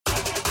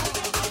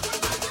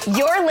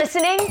You're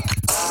listening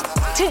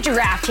to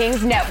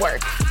DraftKings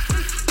Network.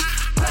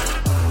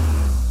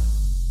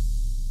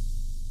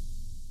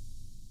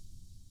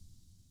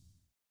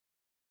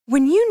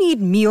 When you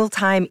need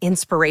mealtime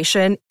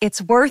inspiration, it's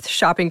worth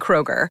shopping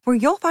Kroger, where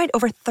you'll find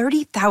over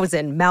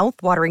 30,000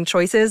 mouth-watering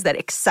choices that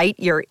excite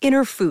your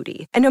inner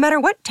foodie. And no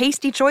matter what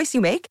tasty choice you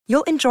make,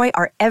 you'll enjoy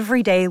our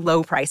everyday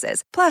low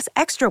prices, plus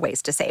extra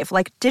ways to save,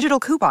 like digital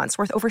coupons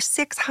worth over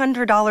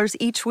 $600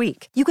 each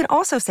week. You can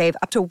also save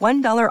up to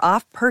 $1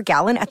 off per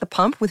gallon at the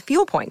pump with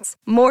fuel points.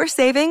 More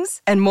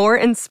savings and more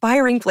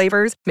inspiring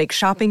flavors make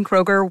shopping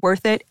Kroger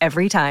worth it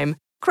every time.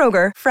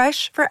 Kroger,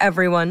 fresh for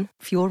everyone.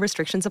 Fuel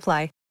restrictions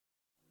apply.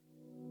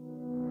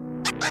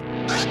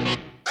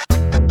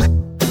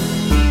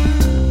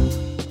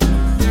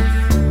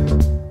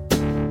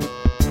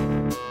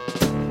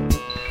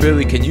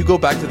 Billy, can you go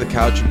back to the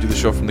couch and do the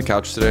show from the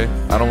couch today?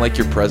 I don't like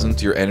your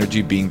presence, your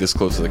energy being this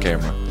close to the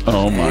camera.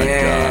 Oh my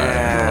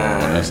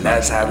God.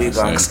 That's how we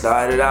gonna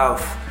start it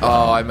off.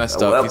 Oh, I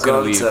messed up. He's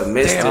gonna leave. To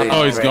Mr.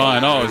 Oh, he's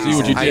gone. Oh, see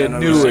what you did. I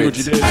knew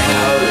it.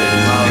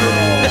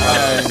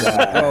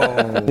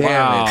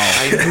 Wow.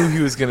 I knew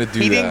he was gonna do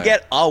that. He didn't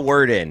get a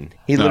word in.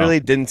 He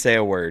literally didn't say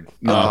a word.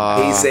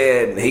 No. He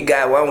said he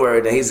got one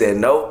word and he said,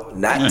 nope,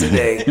 not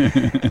today.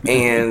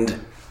 And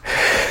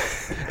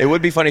it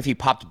would be funny if he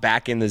popped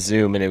back in the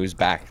Zoom and it was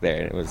back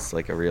there and it was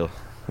like a real.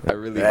 I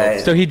really hope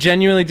so. So he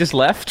genuinely just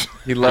left?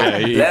 He left.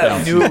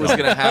 I knew it was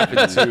gonna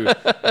happen too.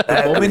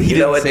 The moment he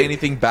didn't say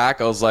anything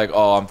back, I was like,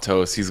 "Oh, I'm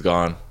toast. He's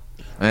gone."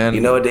 And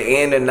you know what the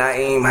end of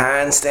Naeem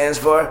Hines stands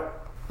for?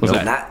 What's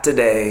that? Not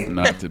today.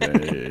 Not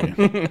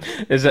today.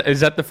 Is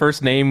that the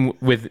first name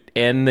with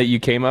N that you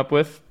came up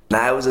with?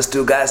 Nah, it was a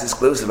Stu Guys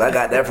exclusive. I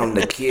got that from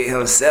the kid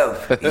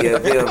himself. You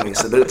feel me?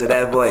 Salute to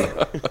that boy.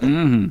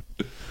 Mm-hmm.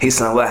 He's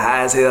somewhat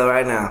high as hell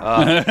right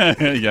now.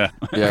 Yeah.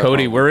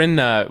 Cody, we're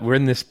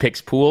in this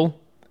picks pool,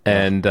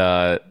 and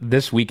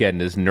this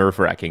weekend is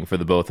nerve-wracking for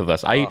the both of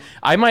us.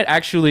 I might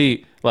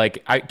actually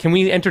can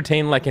we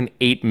entertain like an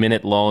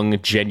 8-minute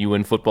long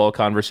genuine football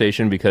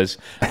conversation, because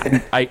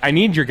I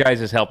need your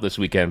guys' help this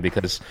weekend,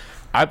 because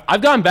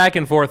I've gone back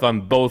and forth on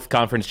both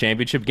conference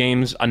championship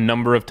games a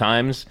number of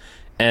times,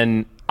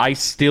 and I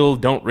still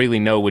don't really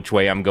know which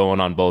way I'm going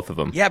on both of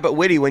them. Yeah, but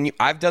Whitty,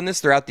 I've done this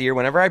throughout the year,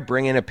 whenever I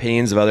bring in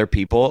opinions of other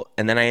people,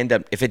 and then I end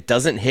up, if it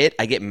doesn't hit,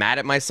 I get mad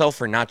at myself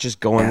for not just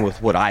going with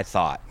what I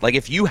thought. Like,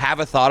 if you have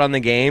a thought on the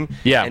game,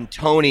 and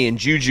Tony and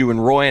Juju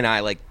and Roy and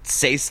I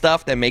say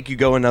stuff that make you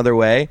go another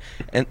way,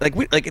 and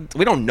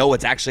we don't know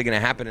what's actually going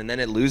to happen, and then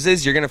it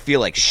loses, you're going to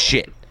feel like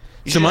shit.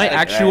 So my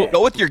actual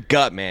go with your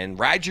gut, man.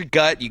 Ride your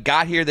gut. You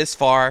got here this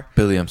far.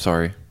 Billy, I'm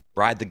sorry.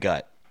 Ride the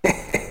gut.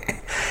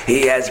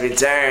 He has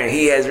returned.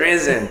 He has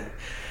risen.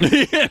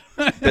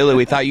 Billy,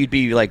 we thought you'd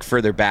be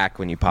further back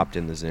when you popped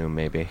in the Zoom,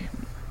 maybe.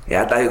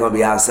 Yeah, I thought you were going to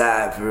be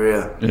outside for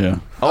real. Yeah.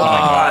 Oh, my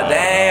God.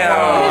 Damn.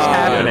 What is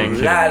happening?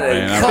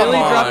 Billy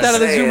dropped out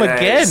of the Zoom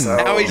again.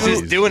 Now he's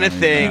just doing a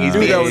thing.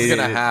 Knew that was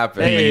gonna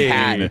happen.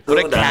 Cat.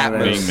 What a cat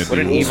move. What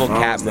an evil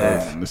cat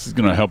move. This is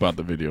going to help out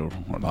the video.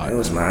 It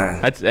was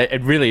mine.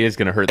 It really is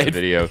going to hurt the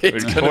video.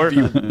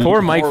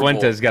 Poor Mike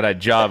Fuentes got a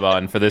job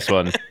on for this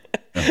one.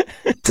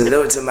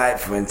 Salute to Mike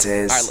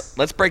Fuentes. All right,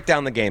 let's break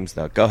down the games,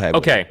 though. Go ahead.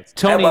 Okay,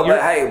 Tony.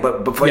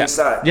 But before you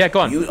start, go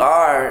on. You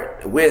are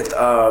with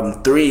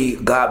 4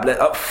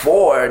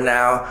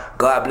 now.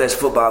 God bless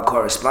football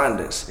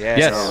correspondents.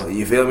 Yes. So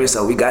you feel me?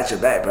 So we got your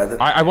back, brother.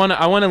 I want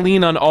to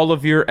lean on all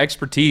of your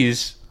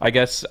expertise, I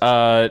guess.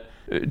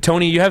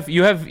 Tony,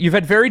 you've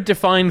had very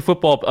defined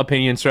football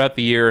opinions throughout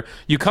the year.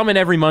 You come in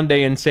every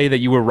Monday and say that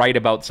you were right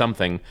about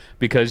something,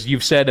 because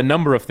you've said a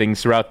number of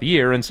things throughout the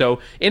year, and so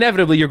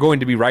inevitably you're going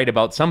to be right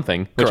about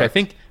something. Which I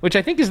think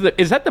is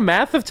that the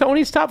math of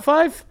Tony's top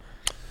 5?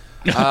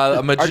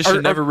 A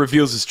magician never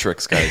reveals his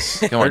tricks,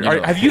 guys. Come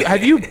on,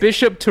 have you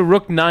Bishop to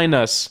Rook 9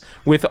 us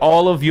with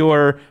all of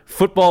your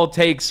football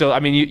takes? So I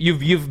mean,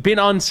 you've been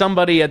on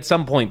somebody at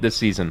some point this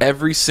season.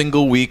 Every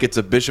single week, it's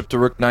a Bishop to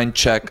Rook 9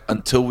 check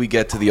until we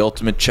get to the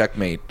ultimate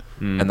checkmate,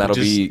 and that'll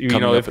be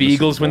coming up if the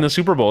Eagles win the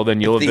Super Bowl, then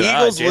you'll the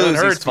Eagles lose. Jalen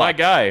Hurts, my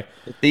guy.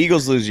 If the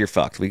Eagles lose, you're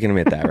fucked. We can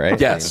admit that, right?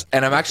 Yes,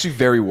 and I'm actually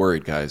very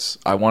worried, guys.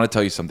 I want to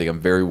tell you something.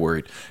 I'm very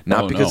worried,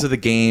 not because of the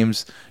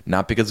games,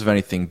 not because of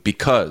anything,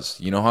 because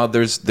you know how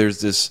there's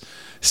this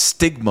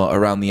stigma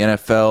around the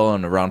NFL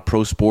and around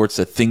pro sports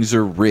that things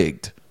are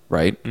rigged.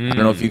 Right? I don't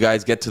know if you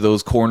guys get to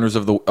those corners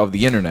of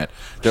the internet.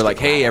 They're like,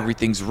 hey,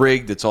 everything's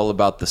rigged. It's all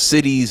about the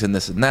cities and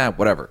this and that,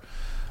 whatever.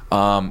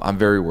 I'm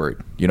very worried.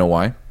 You know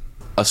why?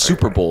 A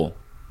Super Bowl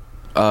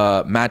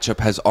matchup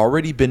has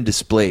already been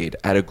displayed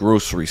at a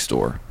grocery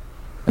store.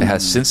 It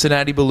has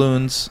Cincinnati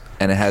balloons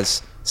and it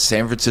has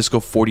San Francisco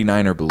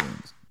 49er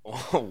balloons.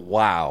 Oh,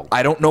 wow.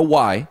 I don't know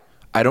why.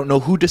 I don't know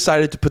who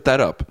decided to put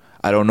that up.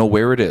 I don't know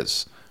where it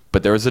is.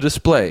 But there was a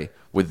display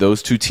with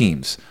those two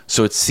teams.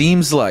 So it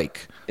seems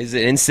like... Is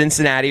it in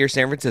Cincinnati or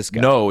San Francisco?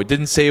 No, it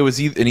didn't say it was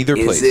in either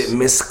place. Is it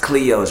Miss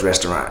Cleo's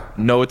restaurant?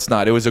 No, it's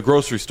not. It was a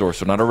grocery store,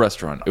 so not a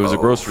restaurant. It was a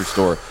grocery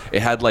store.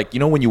 It had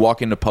when you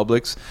walk into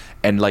Publix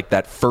and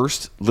that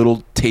first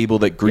little table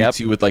that greets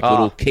you with like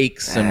little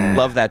cakes and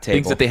love that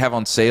table. things that they have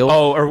on sale.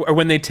 Oh, or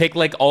when they take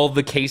like all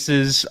the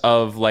cases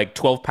of like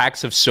 12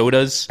 packs of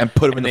sodas and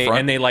put them in the front,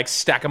 and they like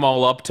stack them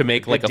all up to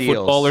make like a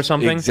football or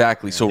something.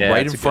 Exactly. So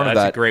right in front of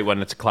that, that's a great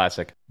one. It's a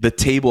classic. The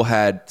table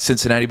had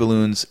Cincinnati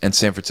balloons and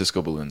San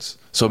Francisco balloons.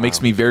 So it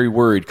makes me very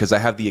worried because I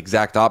have the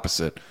exact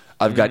opposite.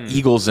 I've got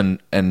Eagles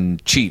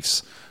and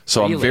Chiefs.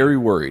 So I'm very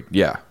worried.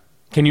 Yeah.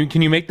 Can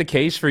you make the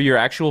case for your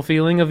actual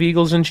feeling of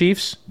Eagles and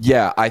Chiefs?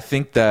 Yeah, I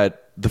think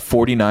that the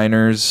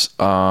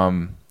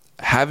 49ers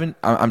haven't.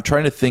 I'm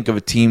trying to think of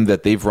a team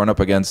that they've run up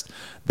against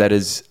that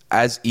is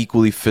as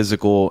equally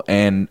physical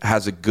and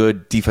has a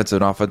good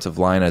defensive and offensive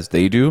line as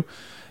they do.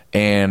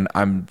 And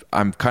I'm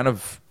kind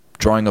of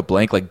drawing a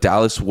blank. Like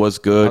Dallas was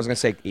good. I was gonna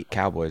say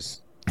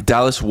Cowboys.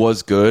 Dallas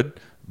was good,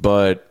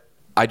 but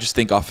I just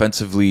think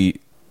offensively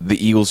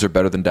the Eagles are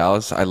better than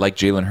Dallas. I like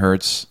Jalen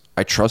Hurts.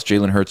 I trust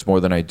Jalen Hurts more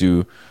than I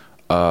do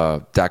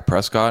Dak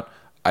Prescott.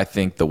 I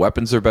think the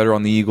weapons are better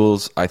on the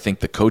Eagles. I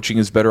think the coaching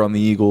is better on the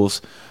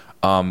Eagles.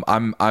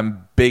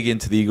 I'm big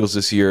into the Eagles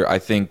this year. I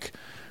think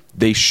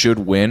they should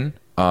win.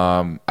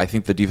 I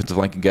think the defensive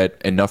line can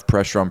get enough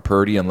pressure on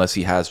Purdy unless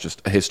he has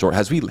just a historic.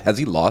 Has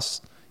he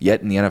lost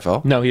yet in the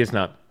NFL? No, he has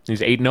not.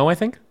 He's 8-0, I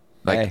think.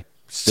 Like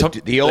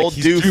the old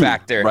do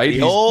factor, right?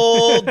 The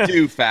old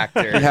do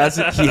factor.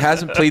 He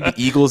hasn't played the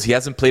Eagles. He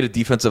hasn't played a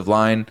defensive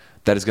line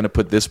that is going to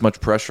put this much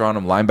pressure on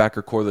him.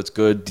 Linebacker core that's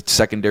good.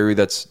 Secondary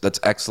that's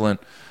excellent.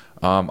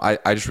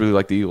 I just really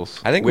like the Eagles.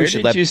 I think Where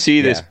did you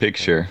see this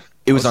picture?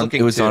 It was on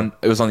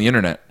the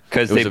internet.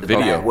 Because it was a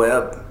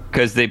video.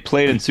 Because they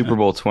played in Super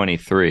Bowl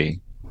 23.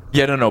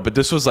 Yeah, no, but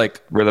this was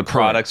like were the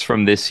products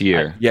from this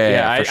year.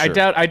 I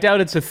doubt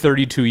it's a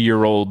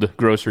 32-year-old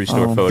grocery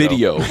store photo.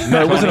 Video.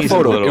 No, it wasn't a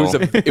photo.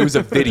 It was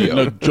a video.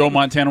 No, Joe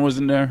Montana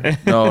wasn't there.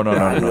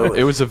 No.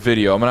 It was a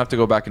video. I'm gonna have to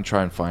go back and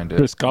try and find it.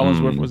 Chris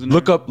Collinsworth wasn't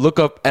there. Look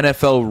up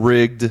NFL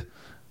rigged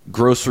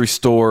grocery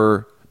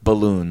store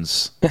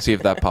balloons. See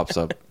if that pops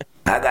up.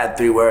 I got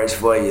 3 words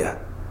for you.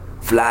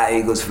 Fly,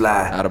 Eagles,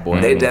 fly.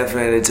 Attaboy. They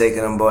definitely taking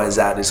them boys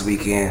out this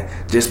weekend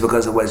just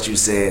because of what you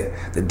said.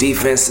 The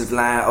defensive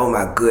line, oh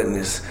my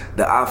goodness.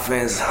 The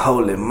offense,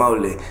 holy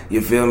moly.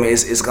 You feel me?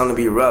 It's going to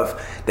be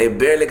rough. They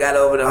barely got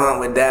over the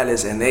hump with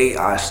Dallas, and they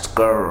are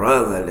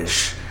struggling.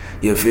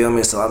 You feel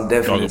me? So I'm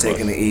definitely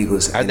taking the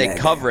Eagles. Are they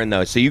covering,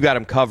 though? So you got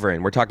them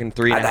covering. We're talking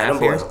 3.5 here? I got them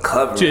boys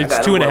covering. It's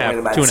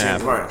 2.5.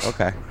 2.5.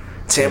 Okay.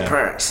 10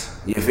 points.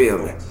 You feel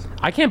me?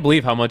 I can't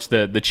believe how much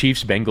the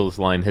Chiefs-Bengals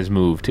line has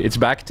moved. It's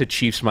back to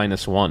Chiefs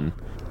 -1.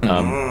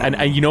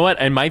 And you know what?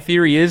 And my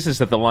theory is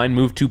that the line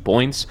moved 2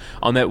 points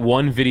on that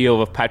one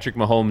video of Patrick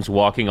Mahomes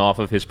walking off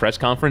of his press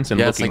conference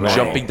and looking like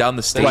jumping down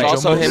the stage.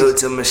 There's also him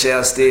to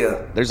Michelle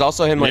Steele. There's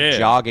also him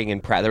jogging in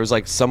practice. There was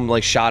like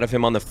some shot of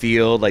him on the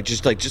field,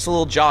 just a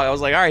little jog. I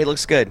was like, all right, he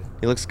looks good.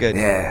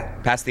 Yeah.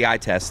 Passed the eye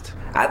test.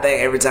 I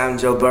think every time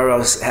Joe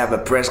Burrow have a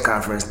press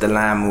conference, the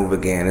line move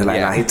again. It's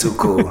like, nah, he too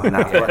cool.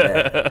 Nah, fuck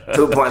that.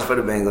 2 points for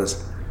the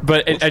Bengals.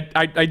 But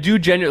I do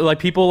genuinely like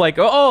people like,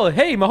 oh,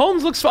 hey,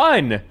 Mahomes looks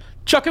fine.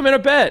 Chuck him in a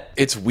bet.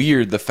 It's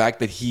weird the fact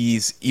that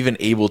he's even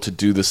able to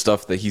do the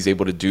stuff that he's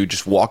able to do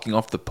just walking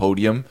off the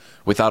podium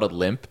without a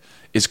limp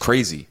is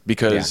crazy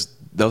because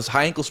those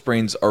high ankle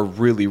sprains are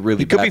really,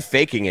 really bad. He could be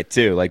faking it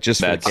too,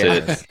 that's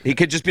it. He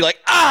could just be like,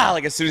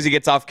 like as soon as he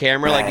gets off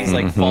camera, like he's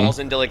like falls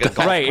into like a golf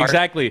cart.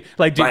 Exactly.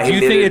 Like, do you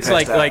think it's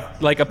like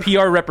a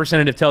PR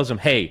representative tells him,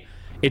 hey,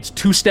 it's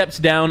 2 steps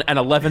down and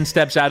 11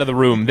 steps out of the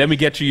room. Then we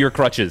get you your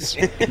crutches.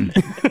 I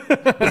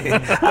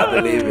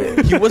believe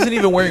it. He wasn't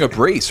even wearing a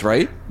brace,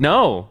 right?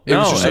 No. It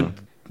was just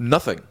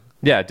nothing.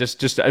 Yeah,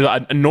 just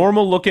a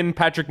normal-looking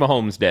Patrick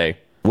Mahomes day.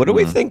 What do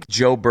we think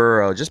Joe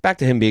Burrow, just back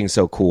to him being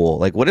so cool,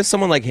 like what does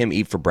someone like him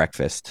eat for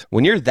breakfast?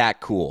 When you're that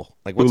cool,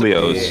 like what's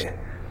Julio's.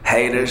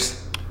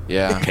 Haters.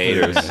 Yeah.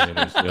 Haters.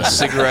 A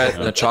cigarette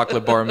and a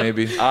chocolate bar,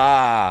 maybe.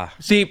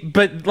 See,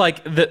 but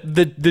like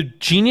the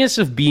genius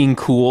of being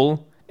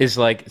cool is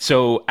like,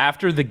 so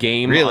after the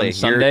game on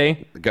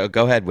Sunday.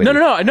 Go ahead with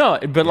No.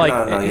 But like,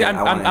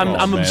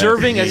 I'm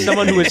observing as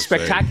someone who is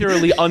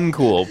spectacularly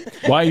uncool.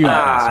 Why are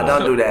you?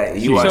 Don't do that.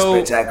 You are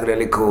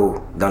spectacularly cool.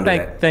 Don't do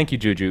that. Thank you,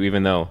 Juju.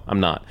 Even though I'm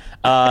not.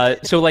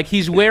 So like,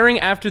 he's wearing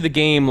after the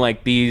game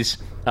like these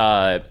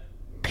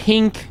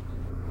pink.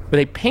 Were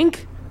they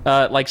pink?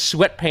 Like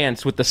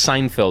sweatpants with the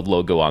Seinfeld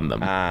logo on them.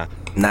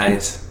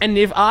 Nice. And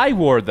if I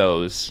wore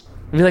those,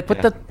 I'd be like,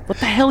 what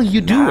the hell are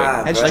you doing?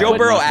 Has Joe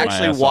Burrow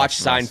actually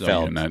watched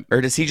Seinfeld,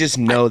 or does he just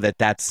know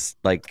that's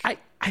like?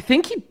 I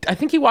think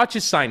he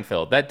watches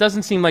Seinfeld. That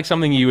doesn't seem like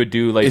something you would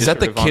do. Like, is that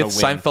the Kith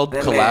Seinfeld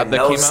collab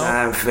that came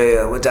out?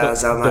 Seinfeld. What y'all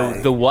talking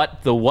about?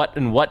 The what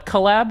and what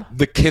collab?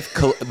 The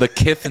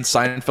Kith and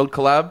Seinfeld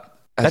collab.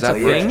 Has that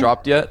first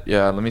dropped yet?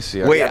 Yeah, let me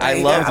see. Wait,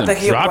 I think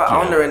he put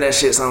under in that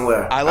shit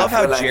somewhere. I love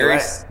how Jerry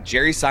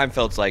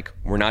Seinfeld's like,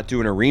 we're not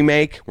doing a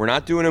remake, we're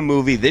not doing a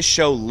movie. This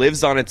show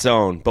lives on its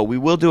own, but we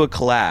will do a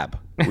collab.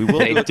 We will.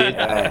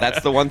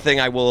 That's the one thing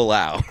I will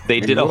allow. They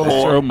did a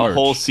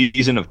whole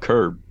season of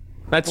Curb.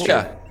 That's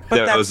true.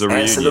 that was a And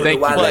reunion. salute to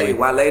Thank you.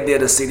 Wale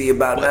did a CD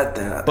about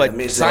nothing. But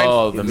the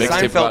Seinfeld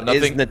mixtape about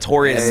nothing is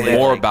notoriously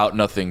more like- about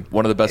nothing.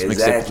 One of the best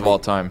mixtapes of all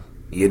time.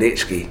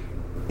 Yuditsky.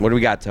 What do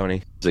we got,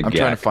 Tony? I'm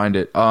trying to find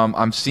it.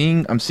 I'm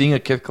seeing a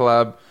Kith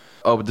collab.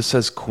 Oh, but this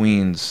says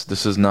Queens.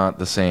 This is not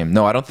the same.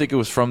 No, I don't think it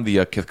was from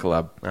the Kith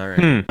collab. All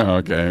right.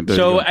 Okay. there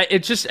So you go.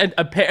 it's just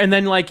and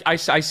then like I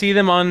see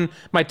them on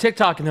my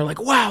TikTok and they're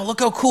like, wow, look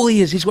how cool he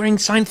is. He's wearing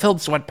Seinfeld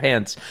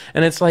sweatpants,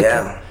 and it's like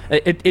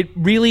it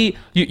really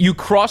you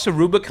cross a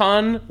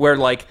Rubicon where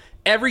like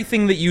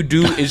everything that you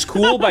do is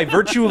cool by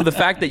virtue of the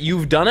fact that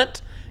you've done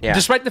it,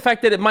 despite the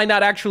fact that it might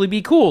not actually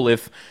be cool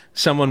if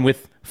someone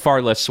with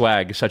far less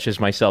swag, such as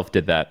myself,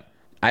 did that.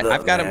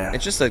 I've got him.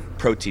 It's just a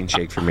protein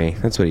shake for me.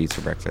 That's what he eats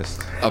for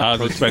breakfast. I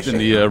was expecting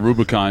the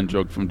Rubicon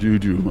joke from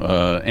Juju.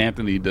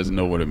 Anthony doesn't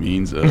know what it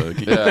means.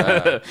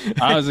 I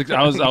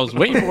was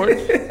waiting for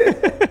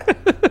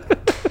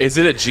it. Is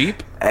it a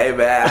Jeep? Hey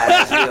man,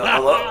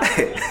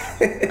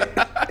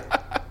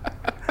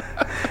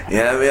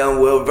 yeah, I mean, I'm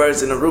well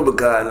versed in the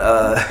Rubicon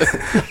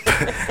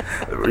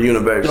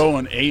universe.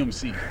 Going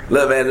AMC.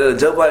 Look, man,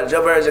 Joe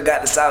Berger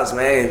got the sauce,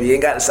 man. If you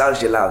ain't got the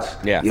sauce, you lost.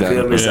 Yeah. You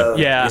feel me? So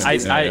I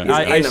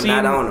it's see.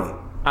 not on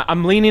them.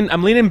 I'm leaning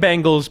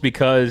Bengals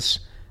because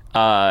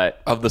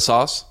Of the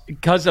sauce?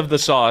 because of the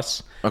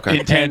sauce. Okay.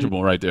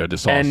 Intangible right there, the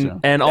sauce.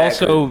 And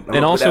also I'm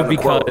gonna put that in the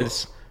quote.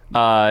 because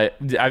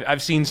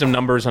I've seen some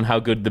numbers on how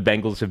good the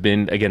Bengals have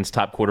been against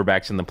top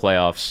quarterbacks in the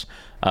playoffs,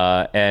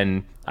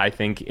 and I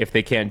think if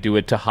they can't do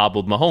it to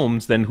hobbled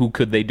Mahomes, then who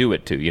could they do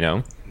it to? You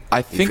know?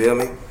 I think feel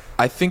me?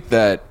 I think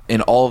that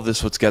in all of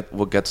this,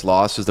 what gets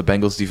lost is the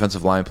Bengals'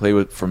 defensive line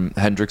play from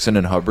Hendrickson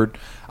and Hubbard.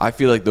 I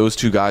feel like those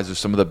two guys are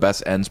some of the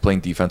best ends playing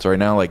defense right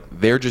now. Like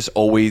they're just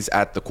always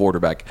at the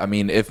quarterback. I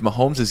mean, if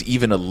Mahomes is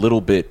even a little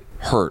bit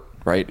hurt,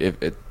 right?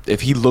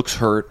 If he looks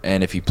hurt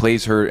and if he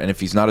plays hurt and if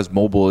he's not as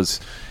mobile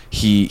as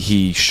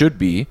he should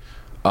be,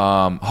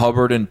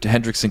 Hubbard and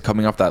Hendrickson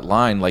coming off that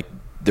line, like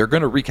they're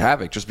gonna wreak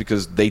havoc just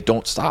because they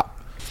don't stop.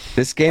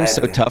 This game's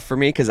so tough for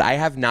me because I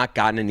have not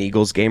gotten an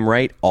Eagles game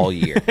right all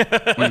year.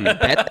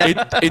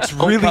 It's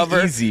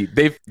really easy.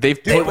 They've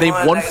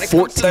won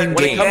 14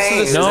 When it comes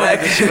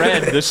to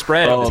games. The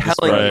spread. I'm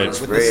telling you,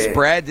 spread. with the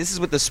spread, this is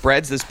with the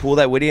spreads, this pool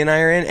that Woody and I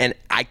are in, and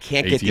I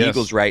can't get the ATS.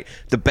 Eagles right.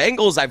 The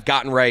Bengals I've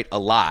gotten right a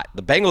lot.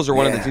 The Bengals are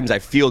one of the teams I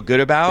feel good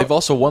about. They've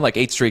also won like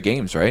 8 straight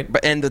games, right?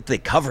 And that they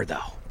cover though.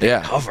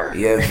 Yeah. Cover.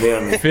 Yeah, feel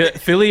me?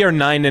 Philly are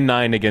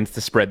 9-9 against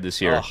the spread this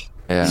year.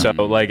 Yeah. So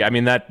like I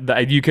mean that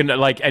you can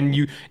like and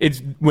you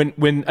it's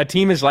when a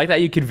team is like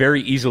that you could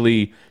very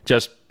easily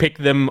just pick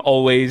them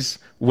always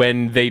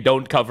when they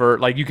don't cover,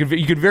 like you could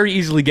very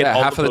easily get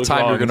all half of the those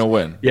time you're wrongs. gonna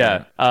win.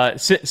 Yeah.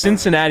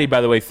 Cincinnati,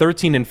 by the way,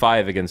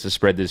 13-5 against the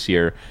spread this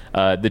year.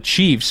 The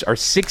Chiefs are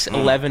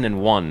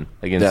 6-11-1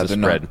 against the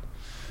they're spread. not.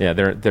 Yeah,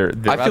 they're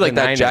I feel like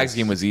that Niners? Jags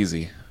game was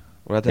easy.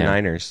 What about the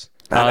Niners?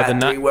 I the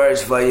got 3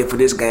 words for you for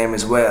this game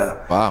as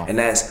well. Wow. And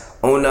that's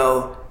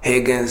Uno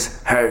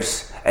Higgins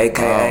Hurst,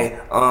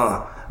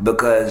 a.k.a.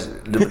 Because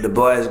the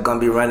boys gonna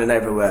be running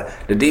everywhere.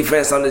 The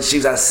defense on the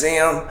Chiefs, I see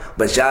them,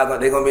 but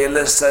they're gonna be a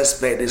little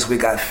suspect this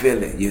week. I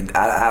feel it.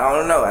 I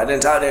don't know. I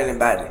didn't talk to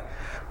anybody,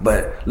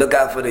 but look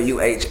out for the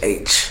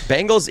UHH.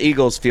 Bengals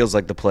Eagles feels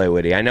like the play,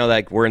 Woody. I know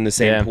like we're in the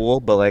same Yeah. pool,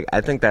 but like I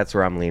think that's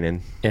where I'm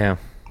leaning. Yeah.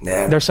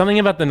 Yeah. There's something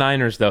about the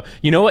Niners, though.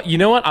 You know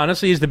what?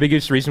 Honestly, is the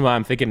biggest reason why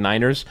I'm thinking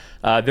Niners.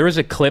 There was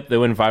a clip that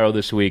went viral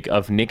this week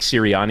of Nick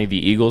Sirianni, the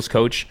Eagles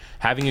coach,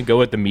 having a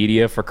go at the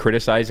media for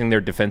criticizing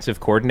their defensive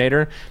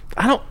coordinator.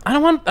 I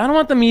don't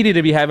want the media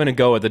to be having a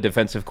go at the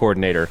defensive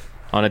coordinator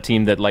on a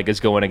team that like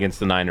is going against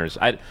the Niners.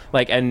 And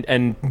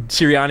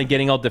Sirianni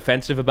getting all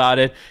defensive about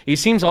it. He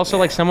seems also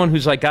like someone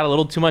who's like got a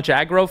little too much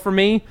aggro for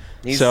me.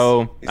 He's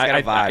got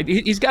a vibe.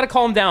 He's got to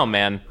calm down,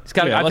 man. He's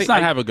got. Let's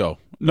not have a go.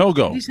 No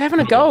go. He's having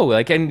a go,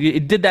 like, and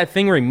it did that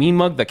thing where he mean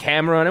mugged the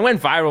camera, and it went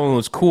viral and it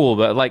was cool.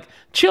 But like,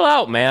 chill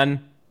out,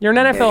 man. You're an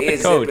NFL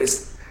head coach.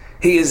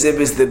 He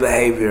exhibits the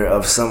behavior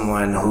of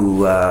someone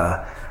who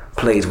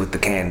plays with the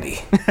candy.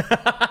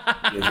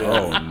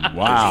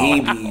 Wow. He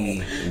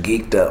be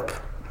geeked up.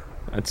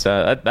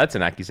 That's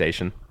an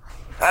accusation.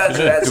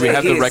 Do we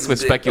have the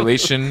reckless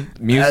speculation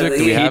music? Do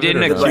we He have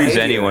didn't it or no? accuse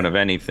anyone of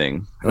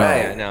anything.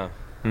 Right. I know.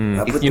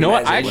 You know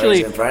what?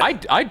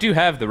 I do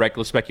have the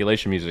reckless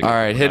speculation music. All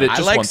right, hit it I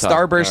just like one time.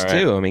 Starburst All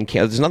right. too. I mean,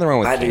 there's nothing wrong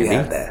with I do candy.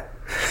 have that.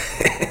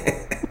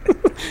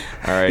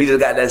 All right. You just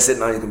got that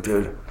sitting on your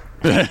computer.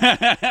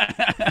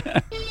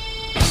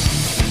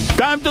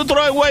 Time to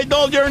throw away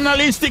all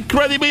journalistic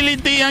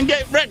credibility and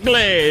get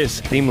reckless.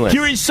 Seamless.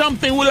 Here is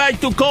something we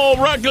like to call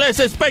reckless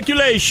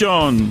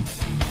speculation.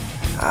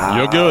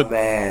 You're good.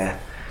 Man.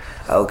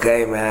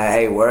 Okay, man.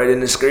 Hey, word in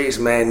the streets,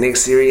 man. Nick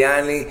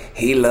Sirianni,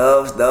 he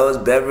loves those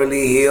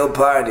Beverly Hill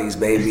parties,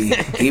 baby.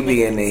 He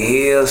be in the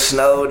hills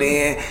snowed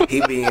in.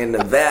 He be in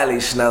the valley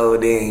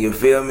snowed in. You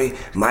feel me?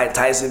 Mike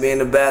Tyson be in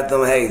the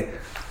bathroom. Hey,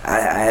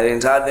 I didn't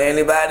talk to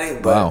anybody,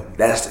 but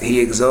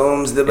he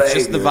exhumes the behavior. It's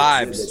just the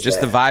vibes.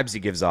 Just the vibes he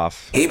gives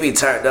off. He be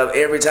turned up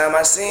every time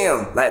I see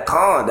him. Like,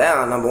 calm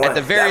down, number one. At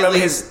the very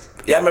least.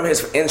 Y'all remember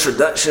his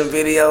introduction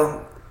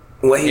video?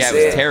 When he said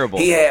it was terrible.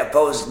 He had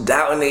folks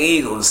doubting the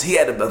Eagles. He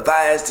had to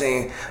defy his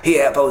team. He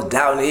had folks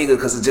doubting the Eagles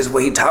because of just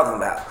what he talking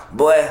about.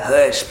 Boy,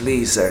 hush,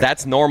 please, sir.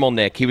 That's normal,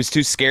 Nick. He was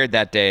too scared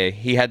that day.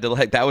 He had to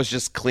that was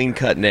just clean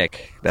cut,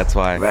 Nick. That's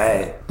why.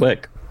 Right.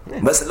 Look.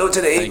 But salute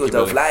to the Eagles,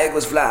 though. Fly,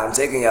 Eagles, fly. I'm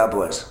taking y'all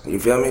boys. You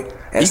feel me?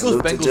 And Eagles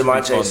Bengals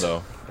would be fun,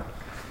 though.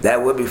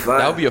 That would be fun.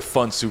 That would be a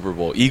fun Super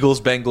Bowl. Eagles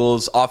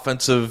Bengals,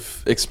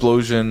 offensive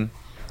explosion.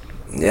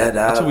 Yeah,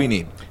 that's what we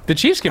need. The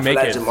Chiefs can make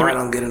it. Jamar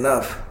don't get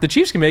enough. The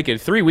Chiefs can make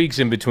it 3 weeks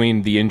in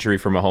between the injury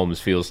for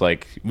Mahomes. Feels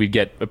like we'd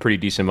get a pretty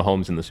decent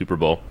Mahomes in the Super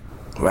Bowl.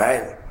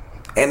 Right.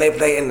 And they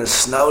played in the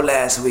snow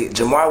last week.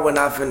 Jamar went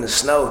off in the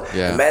snow.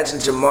 Yeah. Imagine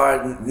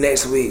Jamar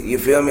next week. You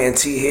feel me? And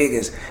T.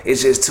 Higgins.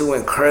 It's just too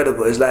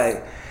incredible. It's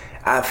like,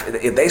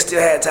 if they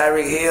still had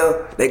Tyreek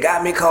Hill, they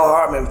got Mecole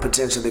Hardman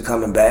potentially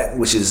coming back,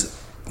 which is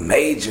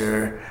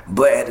major.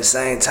 But at the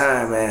same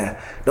time, man,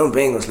 them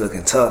Bengals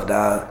looking tough,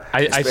 dog.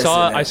 I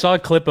saw a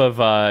clip of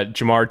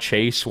Jamar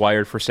Chase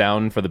wired for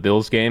sound for the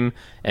Bills game,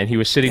 and he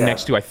was sitting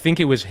next to, I think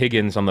it was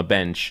Higgins on the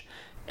bench,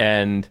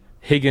 and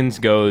Higgins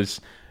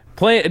goes,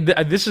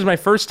 this is my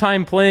first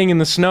time playing in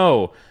the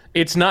snow.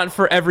 It's not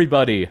for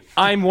everybody.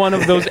 I'm one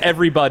of those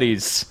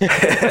everybody's.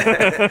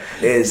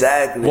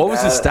 Exactly. What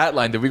was his stat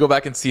line? Did we go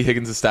back and see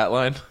Higgins' stat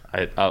line?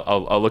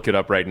 I'll look it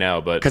up right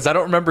now, but because I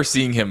don't remember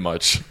seeing him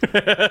much.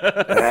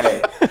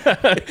 Right.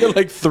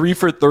 Like 3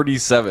 for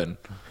 37.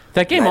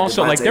 That game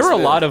also, like, there were a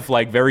lot of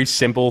like very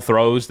simple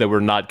throws that were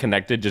not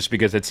connected, just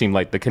because it seemed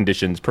like the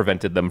conditions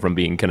prevented them from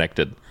being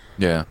connected.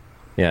 Yeah.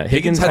 Yeah,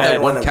 Higgins had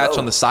that one catch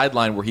on the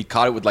sideline where he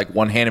caught it with like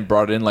one hand and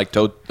brought it in like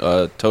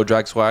toe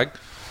drag swag.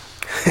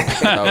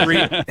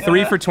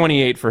 3 for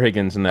 28 for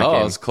Higgins in that game. Oh,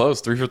 it was close.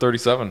 3 for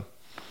 37.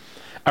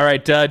 All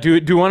right,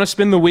 do you want to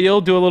spin the wheel?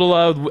 Do a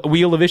little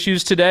wheel of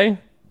issues today?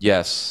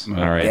 Yes. All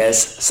right.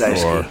 Yes,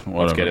 Sure.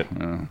 Let's get it.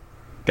 Yeah.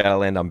 Gotta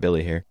land on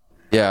Billy here.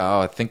 Yeah,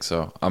 I think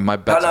so. My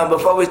bet. Hold on,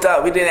 before we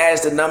start, we didn't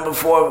ask the number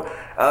four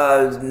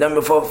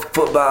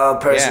football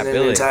person in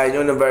Billy. the entire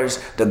universe,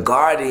 the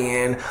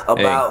Guardian,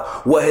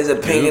 about what his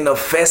opinion of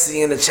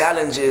Fessy and the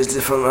challenges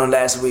from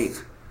last week.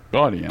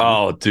 Guardian.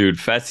 Oh, dude,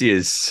 Fessy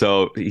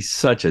he's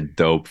such a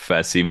dope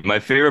Fessy. My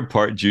favorite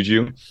part,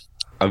 Juju,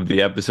 of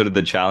the episode of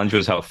the challenge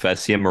was how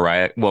Fessy and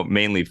Mariah, well,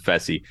 mainly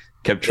Fessy,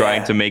 kept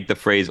trying to make the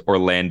phrase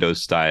Orlando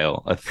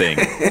style a thing.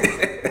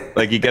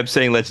 Like, he kept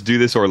saying, let's do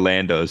this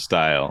Orlando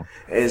style.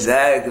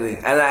 Exactly.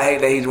 And I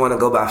hate that he want to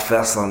go by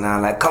Fessel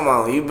now. Like, come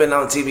on, you've been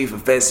on TV for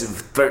Fessy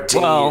for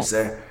 13 years,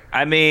 sir.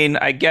 I mean,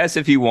 I guess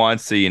if he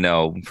wants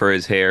to, for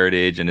his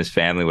heritage and his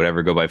family,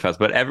 whatever, go by Fessy.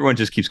 But everyone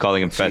just keeps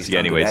calling him Fessy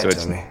anyway, so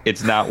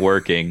it's not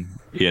working,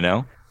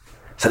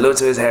 Salute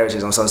to his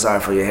heritage. I'm so sorry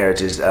for your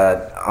heritage.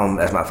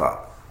 That's my fault.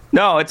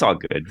 No, it's all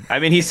good. I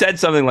mean, he said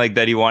something like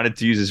that. He wanted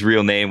to use his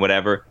real name,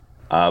 whatever.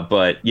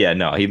 But yeah,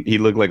 no, he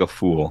looked like a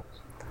fool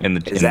in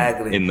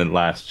the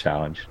last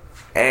challenge.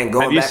 And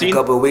going back a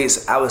couple of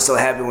weeks, I was so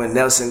happy when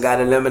Nelson got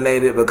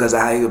eliminated because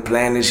of how he was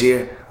playing this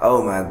year.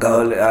 Oh my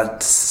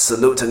God!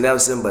 Salute to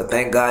Nelson, but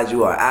thank God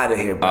you are out of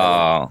here, bro.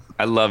 Oh,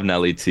 I love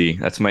Nelly T.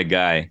 That's my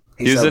guy.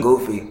 He's so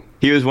goofy.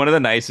 He was one of the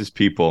nicest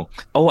people.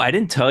 Oh, I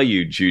didn't tell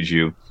you,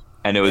 Juju,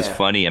 and it was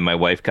funny, and my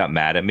wife got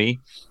mad at me.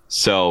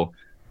 So,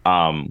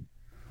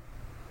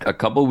 a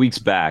couple weeks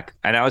back,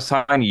 and I was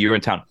talking to you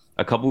in town.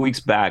 A couple weeks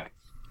back,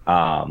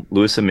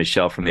 Lewis and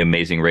Michelle from The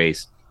Amazing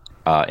Race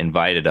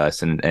invited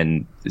us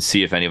and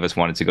see if any of us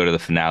wanted to go to the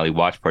finale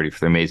watch party for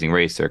The Amazing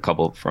Race. They're a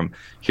couple from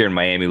here in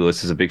Miami.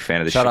 Lewis is a big fan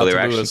of the show.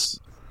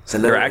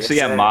 They're actually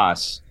at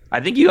Moss.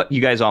 I think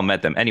you guys all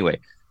met them. Anyway,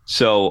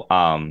 so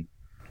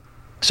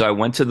I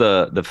went to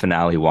the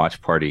finale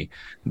watch party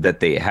that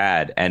they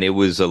had, and it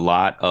was a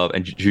lot of,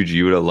 and Juju,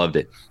 you would have loved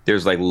it.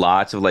 There's like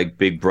lots of like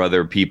Big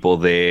Brother people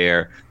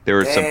there. There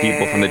were some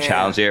people from the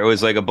challenge there. It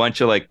was like a bunch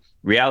of like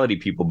reality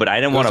people, but I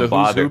didn't want to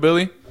bother. Who's who,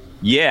 Billy?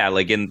 Yeah,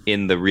 like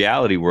in the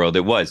reality world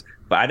it was,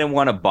 but I didn't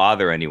want to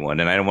bother anyone,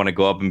 and I didn't want to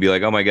go up and be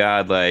like, oh my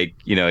God, like,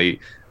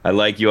 I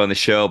like you on the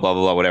show, blah,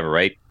 blah, blah, whatever,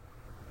 right?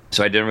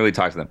 So I didn't really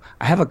talk to them.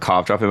 I have a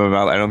cough drop in my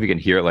mouth. I don't know if you can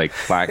hear it like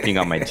clacking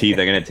on my teeth.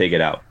 I'm going to take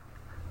it out.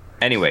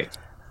 Anyway.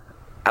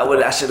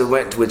 I should have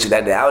went with you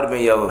that day. I would have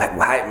been your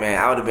hype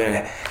man. I would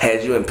have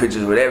had you in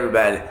pictures with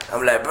everybody.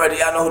 I'm like, bro, do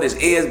y'all know who this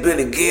is?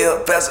 Billy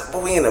Gill,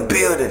 Festival, we in the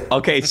building.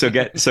 Okay, so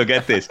get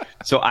this.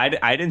 So I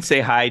didn't say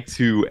hi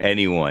to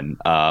anyone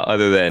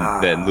other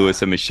than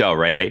Lewis and Michelle,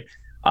 right?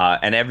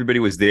 And everybody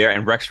was there,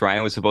 and Rex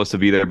Ryan was supposed to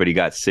be there, but he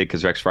got sick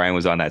because Rex Ryan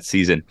was on that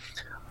season.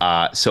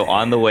 So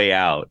on the way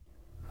out,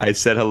 I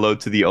said hello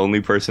to the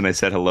only person I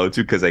said hello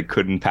to because I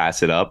couldn't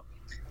pass it up.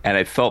 And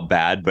I felt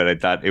bad, but I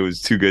thought it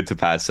was too good to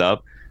pass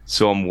up.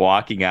 So I'm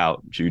walking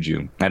out,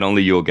 Juju, and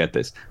only you'll get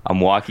this.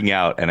 I'm walking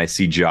out, and I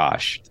see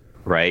Josh,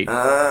 right?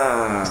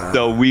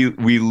 So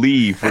we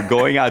leave. We're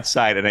going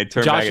outside, and I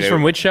turn back. Josh is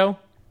from which show?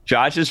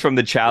 Josh is from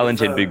the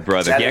Challenge and Big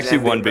Brother. He actually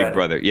won Big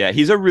Brother. Yeah,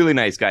 he's a really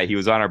nice guy. He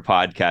was on our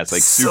podcast,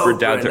 like super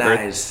down to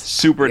earth,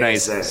 super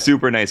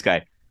nice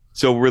guy.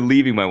 So we're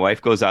leaving. My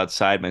wife goes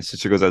outside. My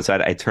sister goes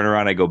outside. I turn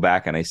around. I go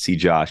back, and I see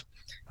Josh,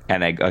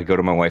 and I go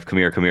to my wife. Come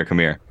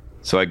here.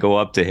 So I go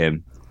up to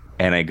him,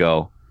 and I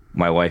go,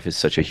 my wife is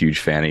such a huge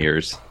fan of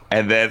yours.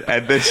 And then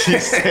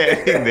she's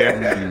standing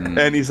there,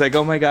 and he's like,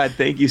 "Oh my God,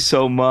 thank you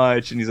so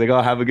much." And he's like,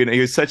 "Oh, have a good night."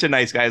 He was such a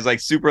nice guy. It was like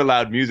super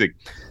loud music.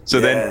 So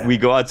then we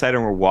go outside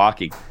and we're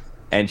walking,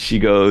 and she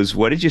goes,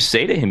 "What did you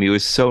say to him? He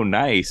was so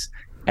nice."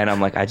 And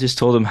I'm like, "I just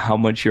told him how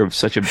much you're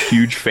such a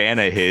huge fan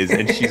of his."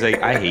 And she's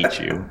like, "I hate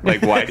you.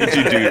 Like, why did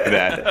you do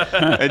that?"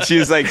 And she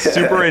was like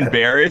super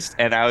embarrassed.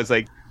 And I was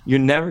like, "You're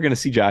never going to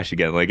see Josh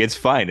again. Like, it's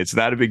fine. It's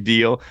not a big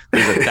deal.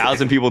 There's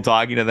 1,000 people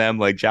talking to them.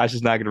 Like, Josh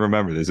is not going to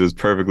remember this. It was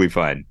perfectly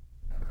fine."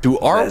 Do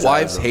our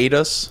wives hate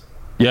us?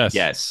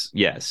 Yes,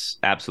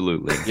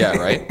 absolutely. Yeah,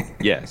 right?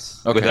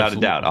 Yes, okay, without a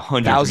doubt,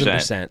 100%.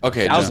 1,000%.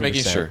 Okay, just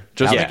making sure.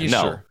 Just making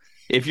sure.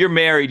 If you're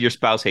married, your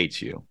spouse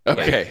hates you.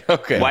 Okay.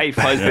 Wife,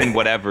 husband,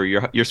 whatever,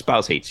 your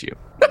spouse hates you.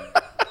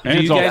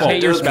 Do you guys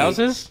hate your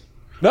spouses?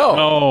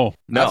 No.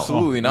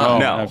 Absolutely not.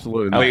 No,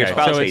 absolutely not. not. Your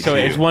spouse hates you.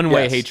 It's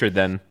one-way hatred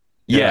then.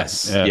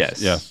 Yes.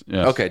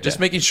 Okay, just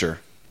making sure.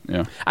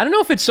 Yeah. I don't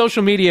know if it's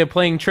social media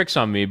playing tricks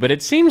on me, but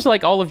it seems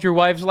like all of your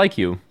wives like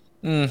you.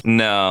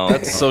 No,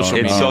 that's social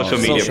media. It's social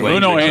media. We don't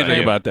know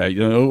anything about that.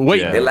 Wait,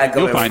 they like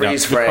you'll them in find out.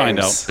 freeze You'll find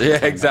frames. out.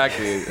 Yeah,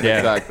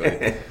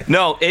 exactly.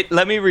 No,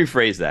 let me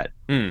rephrase that.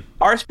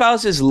 Our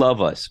spouses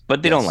love us,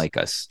 but they don't like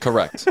us.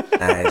 Correct.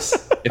 Nice.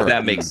 If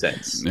that makes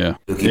sense. Yeah.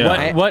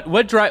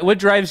 What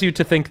drives you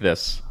to think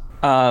this?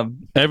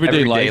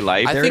 Everyday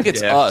life. I think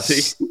it's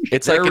us.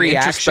 It's like an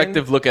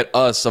introspective look at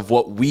us of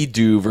what we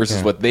do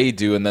versus what they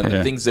do, and then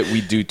the things that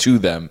we do to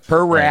them.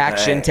 Her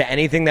reaction to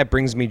anything that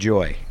brings me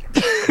joy.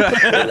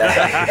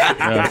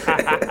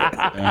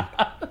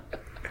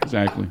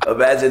 Exactly.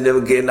 Imagine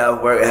them getting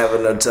off work,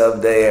 having a tough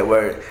day at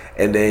work,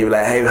 and then you're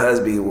like, "Hey,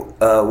 husband,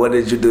 what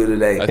did you do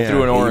today?" I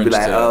threw an and orange. You'd be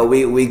like, "Oh,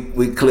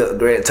 we clipped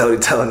Grant Tony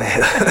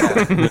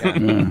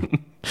toenail."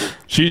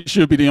 She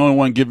should be the only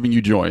one giving you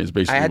joy. Is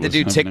basically. I had to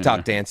do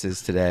TikTok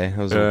dances today. It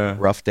was a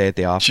rough day at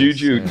the office.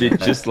 Juju,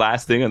 just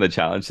last thing on the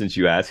challenge, since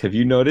you asked, have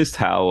you noticed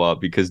how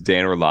because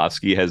Dan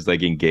Orlovsky has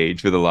like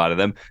engaged with a lot of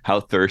them,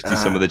 how thirsty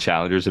some of the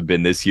challengers have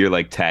been this year,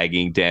 like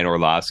tagging Dan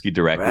Orlovsky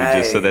directly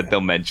just so that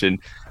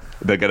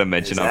they're gonna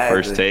mention on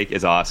First Take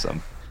is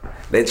awesome.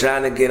 They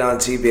trying to get on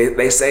TV.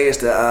 They say it's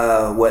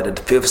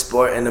the fifth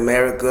sport in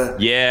America.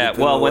 Yeah,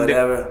 well,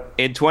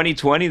 in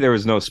 2020 there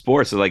was no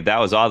sports, so like that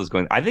was all that's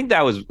going. I think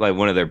that was like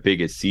one of their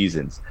biggest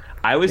seasons.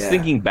 I was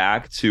thinking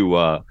back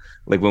to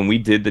like when we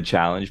did the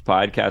challenge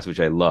podcast, which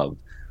I loved.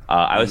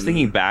 I was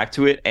thinking back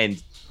to it,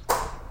 and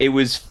it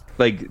was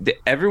like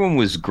everyone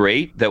was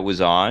great that was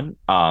on,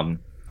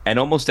 and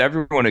almost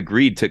everyone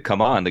agreed to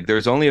come on. Like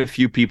there's only a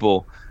few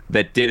people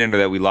that didn't or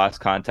that we lost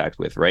contact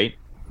with, right?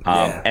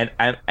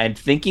 And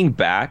thinking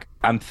back,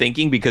 I'm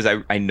thinking because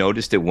I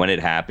noticed it when it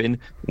happened,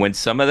 when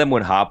some of them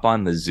would hop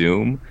on the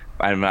Zoom,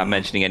 I'm not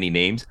mentioning any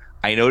names,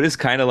 I noticed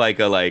kind of like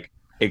a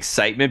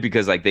excitement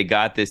because like they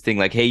got this thing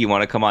like, hey, you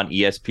want to come on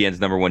ESPN's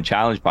 #1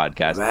 challenge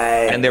podcast?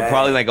 And they're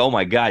probably like, oh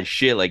my God,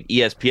 shit, like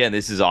ESPN,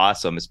 this is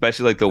awesome.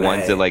 Especially like the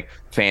ones that like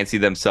fancy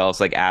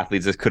themselves like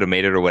athletes that could have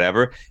made it or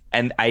whatever.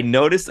 And I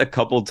noticed a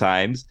couple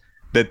times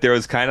that there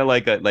was kind of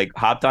like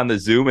hopped on the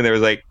Zoom and there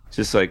was like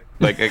just like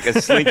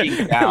a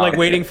slinking down. Like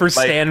waiting for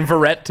Stan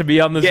Verrett to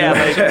be on the Zoom.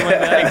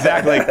 Yeah,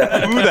 exactly. Like,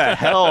 who the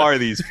hell are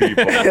these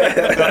people?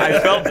 I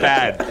felt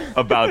bad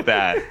about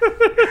that.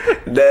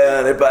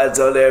 Damn, they probably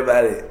told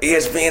everybody,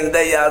 ESPN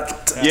today, y'all.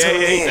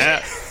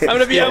 Yeah. I'm going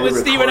to be on with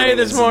Stephen A.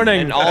 this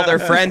morning. And all their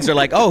friends are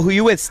like, oh, who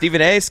you with? Stephen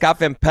A., Scott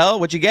Van Pelt?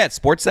 What'd you get?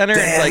 Sports Center?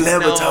 Dan it's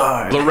like,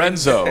 Levitard. No.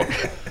 Lorenzo.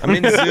 I'm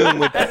in Zoom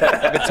with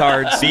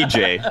Levitard,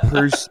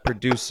 CJ.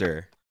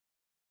 Producer.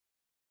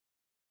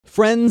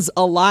 Friends,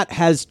 a lot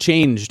has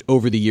changed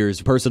over the years,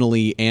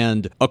 personally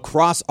and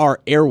across our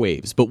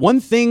airwaves. But one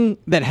thing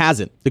that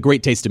hasn't, the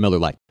great taste of Miller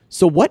Lite.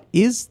 So what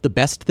is the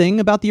best thing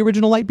about the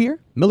original light beer?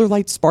 Miller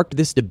Lite sparked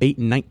this debate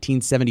in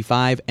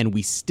 1975, and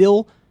we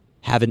still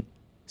haven't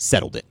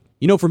settled it.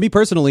 You know, for me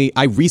personally,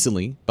 I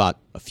recently bought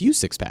a few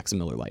six-packs of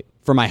Miller Lite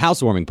for my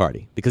housewarming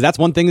party, because that's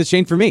one thing that's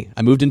changed for me.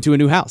 I moved into a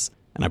new house,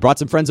 and I brought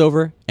some friends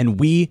over, and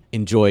we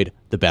enjoyed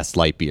the best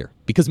light beer.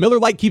 Because Miller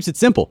Lite keeps it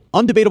simple.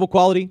 Undebatable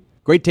quality,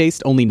 great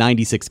taste, only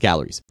 96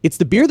 calories. It's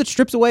the beer that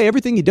strips away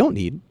everything you don't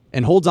need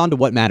and holds on to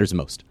what matters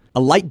most. A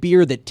light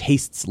beer that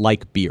tastes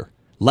like beer.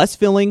 Less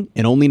filling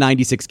and only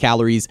 96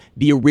 calories,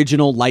 the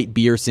original light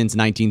beer since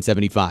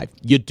 1975.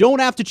 You don't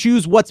have to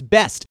choose what's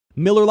best.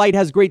 Miller Lite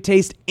has great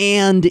taste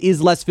and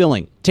is less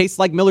filling. Tastes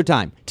like Miller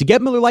time. To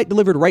get Miller Lite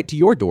delivered right to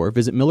your door,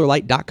 visit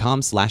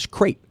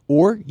MillerLite.com/crate.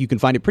 Or you can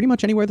find it pretty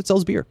much anywhere that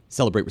sells beer.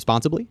 Celebrate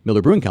responsibly.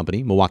 Miller Brewing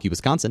Company, Milwaukee,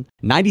 Wisconsin.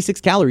 96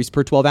 calories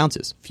per 12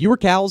 ounces. Fewer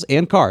calories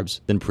and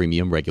carbs than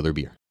premium regular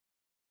beer.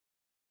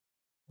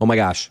 Oh my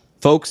gosh.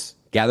 Folks,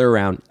 gather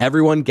around.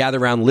 Everyone gather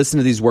around. Listen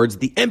to these words.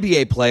 The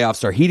NBA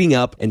playoffs are heating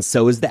up, and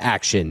so is the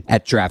action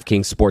at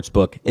DraftKings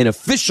Sportsbook, an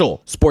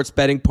official sports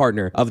betting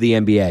partner of the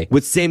NBA.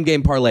 With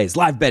same-game parlays,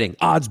 live betting,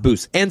 odds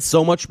boosts, and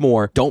so much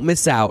more. Don't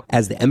miss out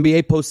as the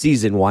NBA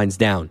postseason winds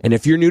down. And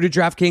if you're new to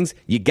DraftKings,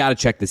 you got to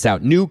check this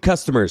out. New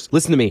customers,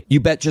 listen to me. You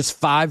bet just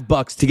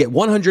 $5 to get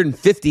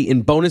 $150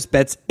 in bonus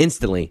bets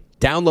instantly.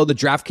 Download the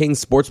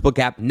DraftKings Sportsbook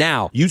app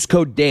now. Use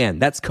code DAN.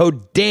 That's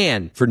code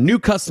DAN for new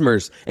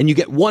customers, and you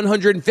get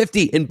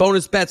 $150 in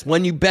bonus bets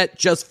when you bet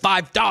just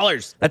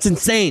 $5. That's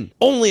insane.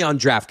 Only on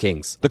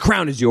DraftKings. The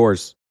crown is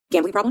yours.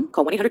 Gambling problem?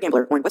 Call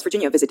 1-800-GAMBLER, or in West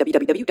Virginia, visit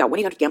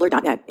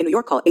www.1800gambler.net. In New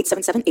York, call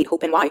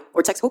 877-8-HOPE-NY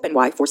or text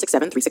HOPE-NY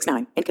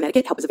 467-369. In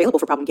Connecticut, help is available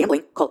for problem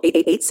gambling. Call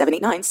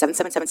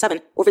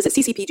 888-789-7777 or visit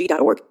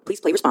ccpg.org.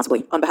 Please play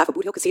responsibly. On behalf of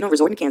Boot Hill Casino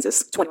Resort in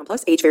Kansas. 21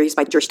 plus, age varies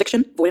by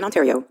jurisdiction. Void in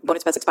Ontario.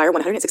 Bonus bets expire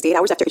 168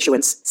 hours after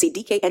issuance. See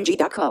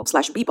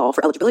dkng.co/bball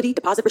for eligibility,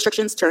 deposit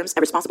restrictions, terms,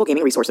 and responsible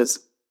gaming resources.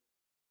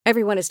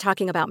 Everyone is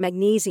talking about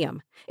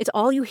magnesium. It's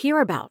all you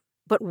hear about.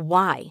 But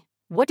why?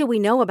 What do we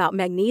know about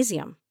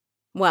magnesium?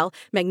 Well,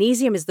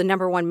 magnesium is the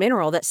number one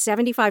mineral that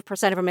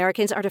 75% of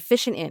Americans are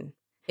deficient in.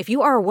 If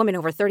you are a woman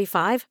over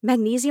 35,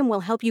 magnesium will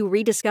help you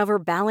rediscover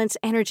balance,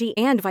 energy,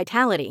 and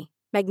vitality.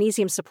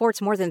 Magnesium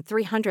supports more than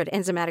 300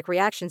 enzymatic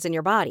reactions in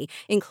your body,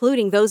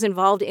 including those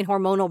involved in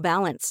hormonal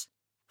balance.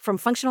 From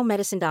functional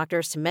medicine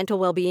doctors to mental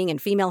well-being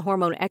and female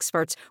hormone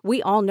experts,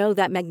 we all know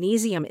that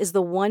magnesium is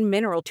the one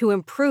mineral to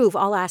improve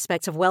all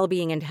aspects of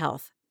well-being and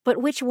health. But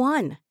which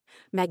one?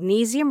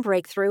 Magnesium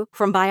Breakthrough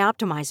from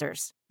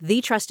Bioptimizers, the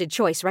trusted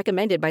choice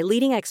recommended by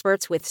leading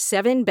experts with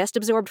 7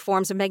 best-absorbed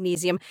forms of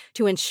magnesium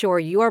to ensure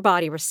your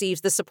body receives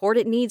the support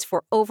it needs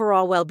for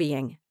overall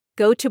well-being.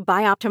 Go to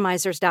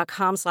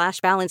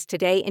bioptimizers.com/balance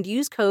today and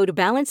use code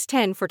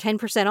BALANCE10 for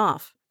 10%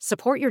 off.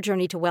 Support your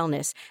journey to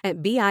wellness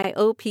at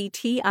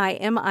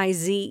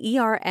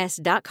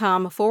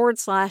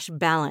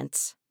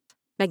bioptimizers.com/balance.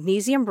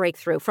 Magnesium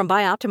Breakthrough from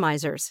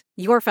Bioptimizers,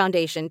 your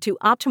foundation to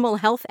optimal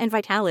health and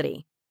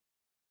vitality.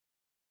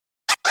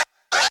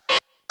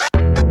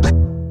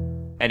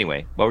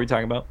 Anyway, what were we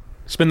talking about?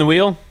 Spin the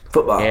wheel?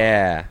 Football.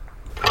 Yeah.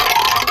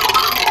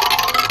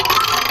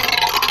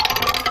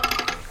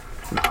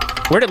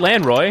 Where'd it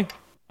land, Roy?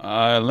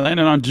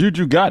 Landed on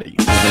Juju Gotti.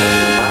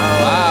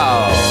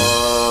 Wow.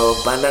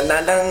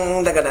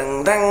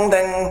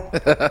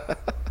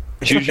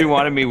 Juju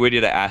wanted me, Whitty,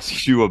 to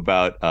ask you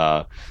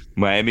about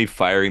Miami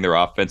firing their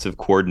offensive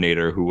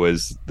coordinator, who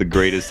was the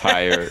greatest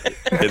hire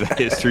in the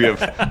history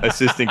of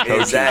assistant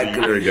coaches a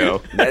year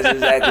ago. That's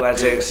exactly what I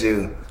text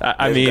you.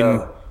 I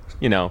mean,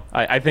 you know,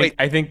 I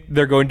think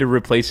they're going to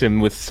replace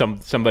him with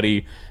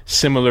somebody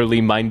similarly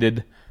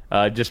minded,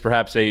 just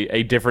perhaps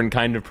a different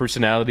kind of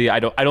personality. I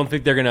don't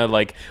think they're gonna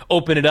like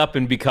open it up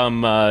and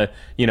become a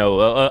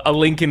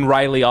Lincoln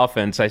Riley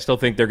offense. I still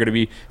think they're gonna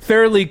be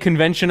fairly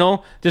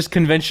conventional, just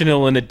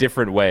conventional in a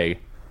different way.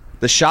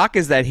 The shock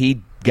is that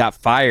he got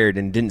fired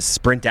and didn't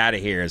sprint out of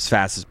here as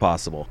fast as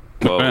possible.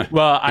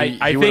 Well, I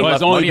think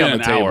it's only been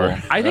an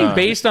hour. I think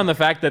based on the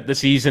fact that the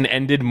season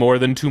ended more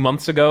than 2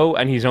 months ago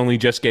and he's only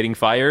just getting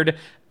fired,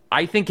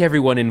 I think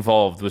everyone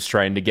involved was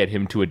trying to get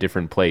him to a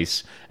different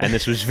place, and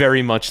this was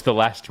very much the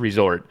last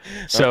resort.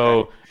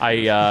 So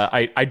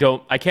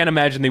I can't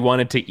imagine they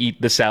wanted to eat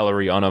the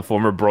salary on a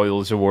former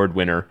Broyles Award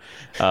winner,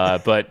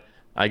 but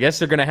I guess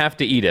they're going to have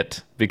to eat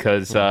it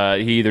because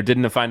he either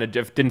didn't find a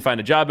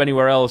job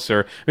anywhere else,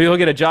 or maybe he'll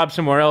get a job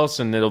somewhere else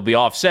and it'll be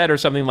offset or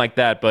something like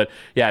that. But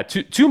yeah,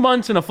 2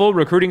 months and a full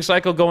recruiting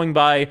cycle going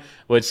by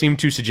would seem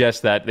to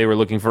suggest that they were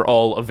looking for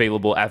all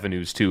available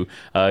avenues to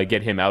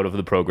get him out of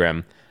the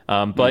program.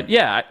 But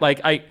yeah,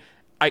 like I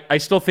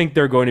still think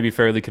they're going to be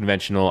fairly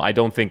conventional. I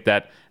don't think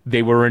that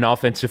they were an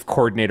offensive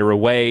coordinator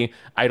away.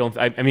 I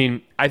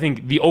mean, I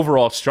think the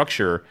overall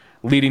structure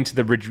leading to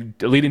the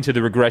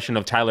regression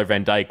of Tyler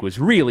Van Dyke was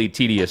really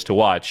tedious to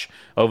watch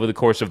over the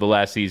course of the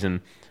last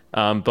season.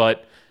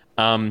 But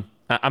I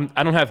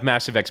don't have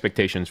massive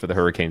expectations for the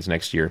Hurricanes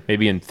next year.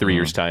 Maybe in 3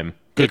 years' time.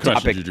 Good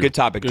topic, Juju. Good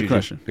topic.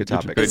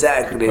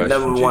 Exactly.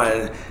 Number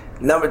one.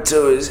 Number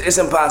two is it's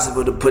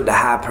impossible to put the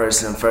high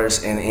person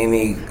first in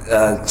any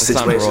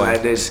situation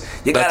like this.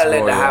 You gotta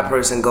let the high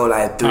person go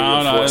like 3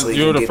 or 4. So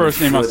you're the first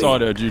name I saw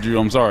there, Juju.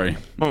 I'm sorry.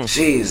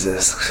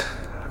 Jesus,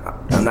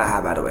 I'm not high,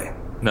 by the way.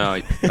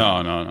 No.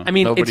 I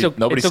mean, it's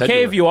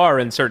okay if you are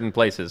in certain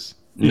places.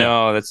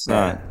 No, that's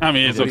not. I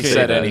mean, it's okay.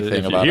 Said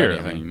anything about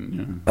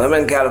anything. I'm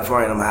in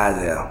California. I'm high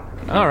as hell.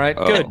 All right,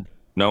 good.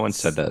 No one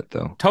said that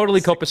though. Totally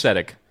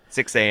copacetic.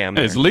 6 a.m.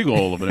 It's legal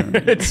over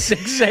there. It's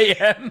 6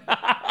 a.m.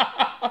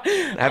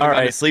 I haven't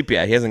gone to sleep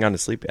yet. He hasn't gone to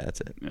sleep yet. That's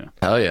it. Yeah.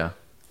 Hell yeah.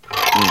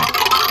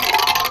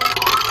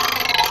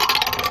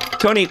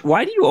 Tony,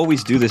 why do you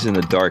always do this in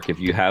the dark if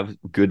you have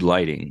good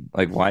lighting?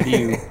 Like, why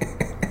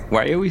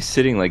are you always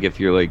sitting like if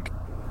you're like,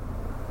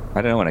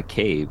 I don't know, in a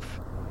cave?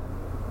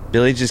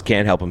 Billy just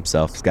can't help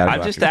himself. He's got.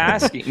 I'm just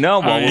asking. No,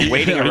 while we're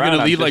waiting around. Are you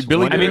gonna lead like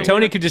Billy? I mean,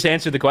 Tony could just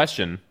answer the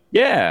question.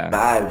 Yeah.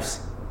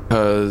 Vibes.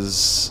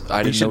 Because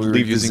I didn't know we were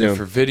using it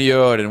for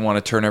video. I didn't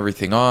want to turn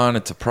everything on.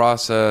 It's a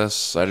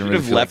process. I didn't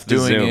really feel like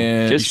doing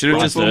it. You should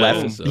have just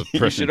left.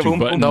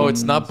 No,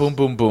 it's not boom,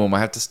 boom, boom. I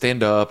have to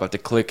stand up. I have to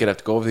click it. I have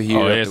to go over here.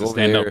 Oh, he has to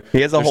stand up.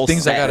 He has a whole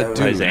things I got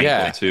to do.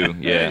 Yeah, too.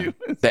 Yeah.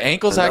 The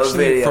ankle's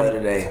actually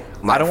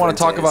from. I don't want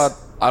to talk about.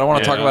 I don't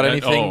want to talk about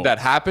anything that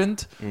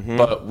happened,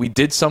 but we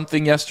did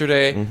something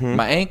yesterday.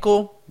 My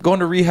ankle going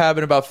to rehab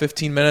in about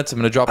 15 minutes. I'm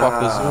going to drop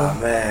off the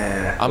Zoom.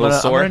 Man. I'm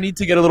going to need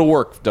to get a little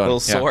work done. A little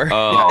sore?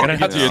 I'm going to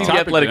have to see the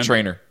athletic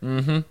trainer.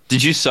 Mm-hmm.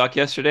 Did you suck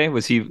yesterday?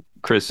 Was he,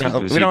 Chris? No,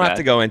 we don't have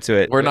to go into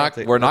it. We're not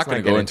going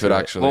to go into it,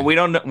 actually. Well, we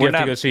don't. We're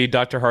not to go see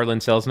Dr. Harlan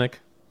Selznick.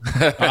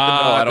 No,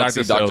 I don't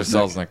see Dr.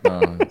 Selznick.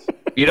 No.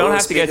 You don't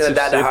have to get specific.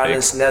 Dr. Harlan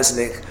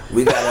Selznick,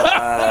 we got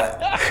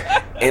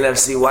a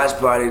NFC watch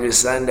party this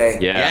Sunday.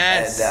 Yeah.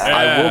 Yes. And,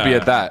 I will be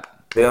at that.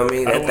 Feel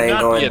me? That thing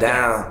going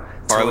down.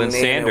 Harlan Tune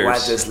in Sanders. and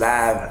watch us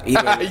live.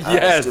 Even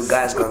Yes. two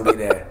guys gonna be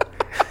there.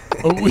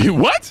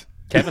 What?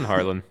 Kevin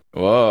Harlan.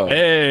 Whoa.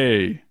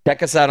 Hey.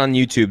 Check us out on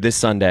YouTube this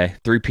Sunday,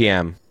 3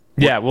 p.m.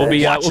 Yeah, we'll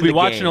be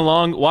watching game.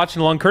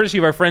 along, courtesy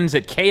of our friends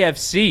at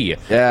KFC.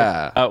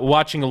 Yeah.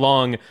 Watching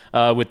along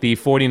with the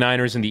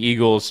 49ers and the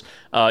Eagles.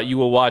 You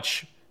will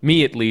watch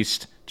me, at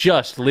least,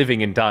 just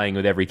living and dying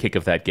with every kick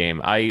of that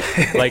game.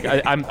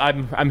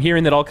 I'm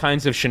hearing that all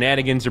kinds of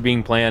shenanigans are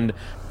being planned.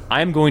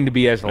 I'm going to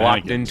be as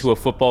locked into a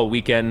football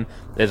weekend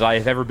as I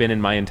have ever been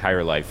in my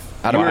entire life.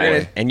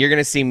 And you're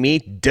gonna see me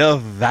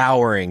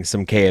devouring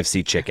some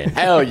KFC chicken.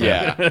 Hell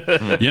yeah.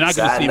 You're not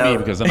going to see me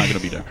because I'm not going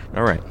to be there.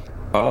 All right.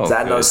 Oh, So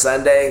I know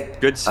Sunday.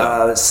 Good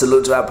stuff.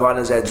 Salute to our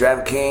partners at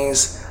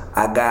DraftKings.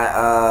 I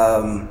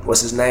got what's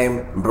his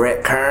name?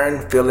 Brett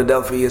Kern,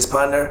 Philadelphia's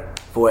punter,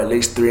 for at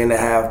least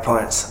 3.5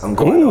 punts. I'm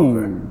going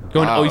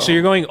over. So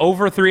you're going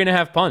over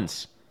 3.5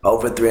 punts.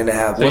 Over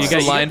 3.5 What's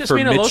punts. the line for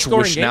Mitch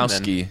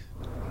Wishnowsky?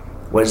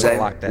 What's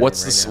that?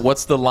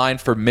 What's the line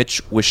for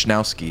Mitch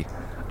Wishnowsky?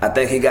 I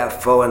think he got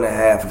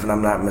 4.5, if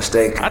I'm not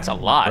mistaken. That's a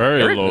lot.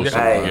 Very low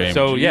scoring game.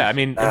 So yeah, I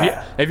mean,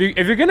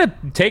 if you're gonna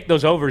take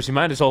those overs, you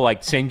might as well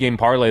like same game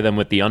parlay them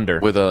with the under.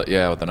 With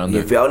an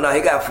under. Oh no,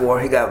 he got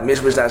 4. Mitch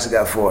Wishnowsky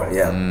got 4.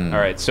 Yeah. All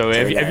right. So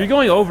if you're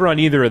going over on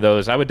either of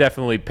those, I would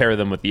definitely pair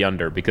them with the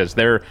under because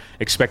they're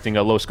expecting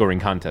a low scoring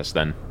contest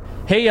then.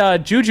 Hey,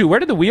 Juju, where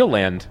did the wheel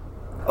land?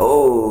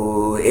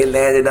 Oh, it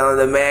landed on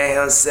the man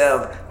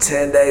himself,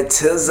 10-Day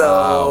Tizzo.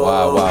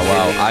 Wow.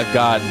 I've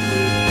got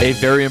a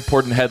very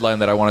important headline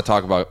that I want to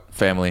talk about,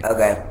 family.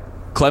 Okay.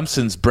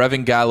 Clemson's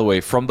Brevin Galloway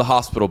from the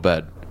hospital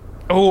bed.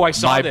 Oh, I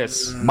saw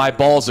this. My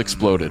balls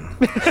exploded.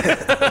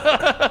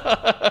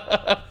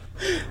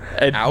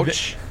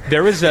 Ouch.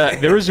 There was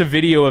a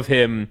video of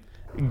him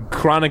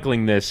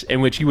chronicling this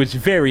in which he was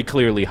very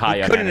clearly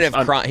high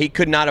He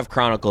could not have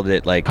chronicled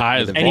it like high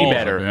as any balls,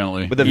 better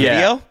apparently. with a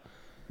video.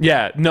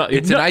 Yeah, no,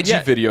 It's an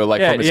IG video,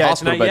 from his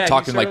hospital bed,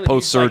 talking like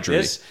post-surgery.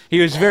 Like he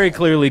was very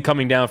clearly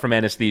coming down from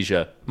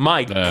anesthesia.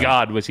 My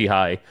God, was he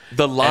high?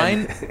 The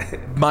line,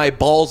 "My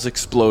balls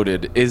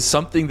exploded," is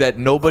something that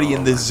nobody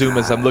in this Zoom,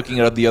 as I'm looking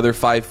at the other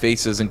 5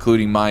 faces,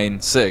 including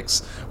mine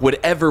 6, would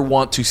ever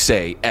want to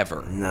say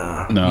ever.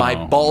 No. My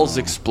balls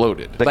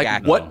exploded.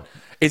 Like what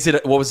is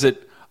it? What was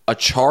it? A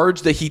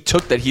charge that he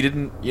took that he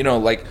didn't,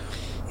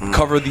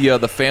 cover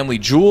the family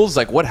jewels?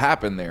 Like what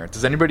happened there?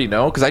 Does anybody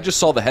know? Because I just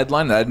saw the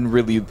headline and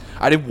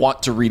I didn't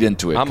want to read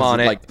into it. I'm on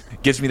it.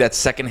 Like gives me that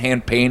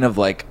secondhand pain of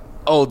like,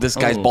 oh, this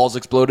guy's balls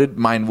exploded,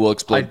 mine will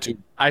explode too.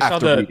 I saw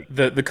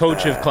the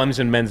coach of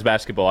Clemson men's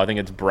basketball. I think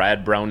it's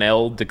Brad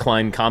Brownell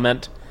declined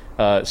comment.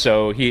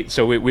 So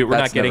we're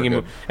not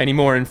getting any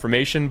more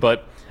information,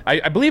 but.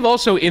 I believe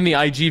also in the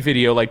IG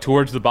video, like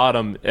towards the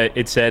bottom,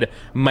 it said,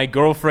 "My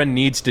girlfriend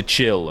needs to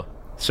chill."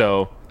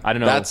 So I don't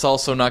know. That's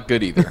also not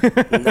good either.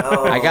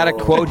 No. I got a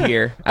quote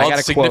here.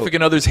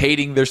 Significant others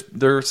hating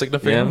their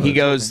significant. He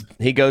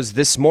goes.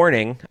 This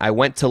morning I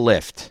went to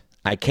lift.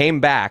 I came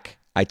back.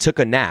 I took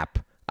a nap.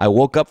 I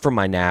woke up from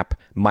my nap.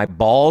 My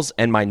balls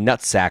and my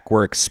nutsack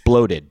were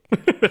exploded.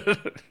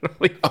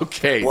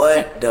 Okay.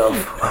 What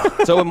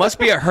the? So it must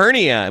be a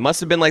hernia. It must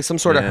have been like some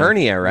sort of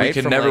hernia, right?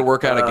 We can never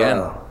work out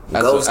again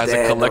as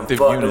a collective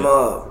unit.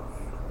 Wow.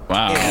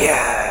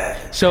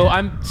 Yeah.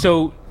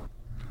 So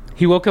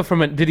he woke up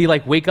from it. Did he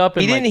like wake up?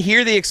 And He didn't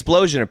hear the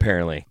explosion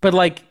apparently. But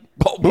like.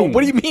 What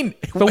do you mean?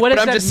 But what But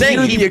I'm just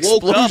saying he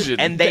woke up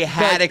and they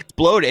had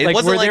exploded. It Like,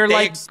 wasn't were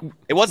like there,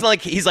 it wasn't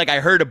like he's like I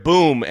heard a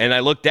boom and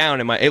I looked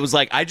down and it was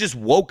like I just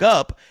woke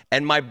up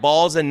and my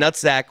balls and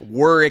nutsack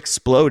were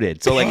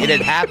exploded. So like it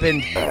had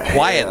happened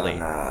quietly.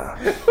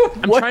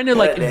 I'm trying to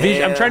like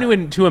I'm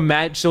trying to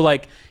imagine. So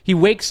like he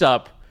wakes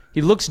up,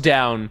 he looks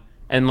down,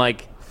 and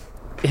like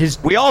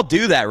we all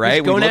do that,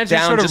 right? We look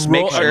down, just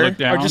make sure,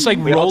 or just like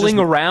rolling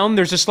around.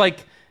 There's just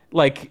like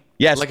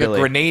yes, like Billy.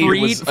 a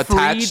grenade was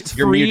attached.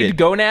 Freed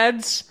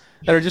gonads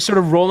that are just sort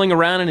of rolling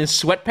around in his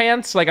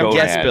sweatpants. Like I'm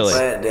Yes, Billy.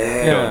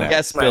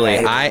 Yes, Billy.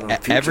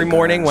 Every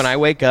morning when I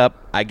wake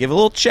up, I give a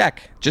little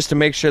check just to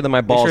make sure that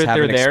my balls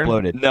haven't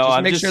exploded. No,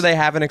 just make sure they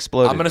haven't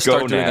exploded. I'm gonna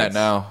start doing that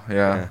now.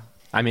 Yeah.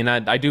 I mean,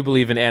 I do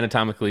believe in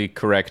anatomically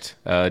correct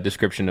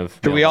description of.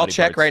 Do we all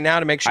check right now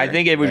to make sure? I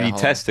think it would be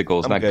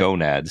testicles, not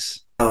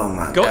gonads. Oh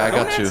my God. I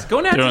got you.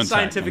 Gonads is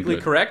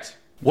scientifically correct.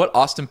 What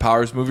Austin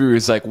Powers movie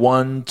was like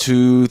 1,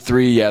 2,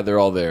 3? Yeah, they're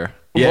all there.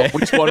 Yeah.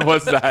 Which one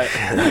was that?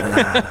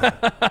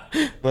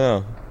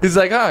 Well, He's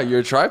like,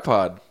 you're a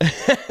tripod.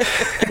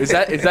 Is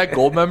that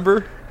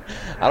Goldmember?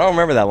 I don't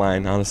remember that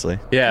line, honestly.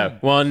 Yeah,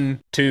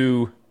 1,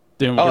 2,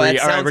 All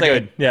right, we're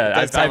good. Yeah,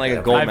 I've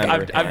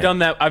done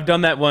that. I've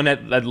done that one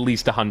at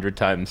least 100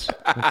 times.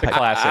 It's a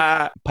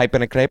classic. Pipe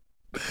and a crepe.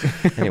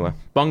 Anyway,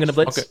 bong and a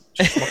blitz.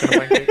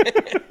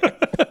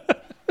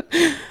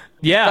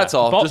 Yeah, that's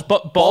all. Just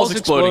balls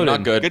exploding.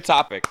 Not good. Good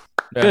topic.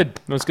 Yeah. Good.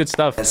 That was good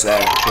stuff. That's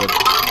good.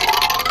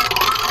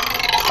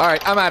 All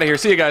right, I'm out of here.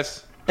 See you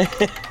guys.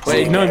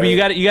 Wait, no, but you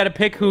got to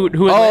pick who.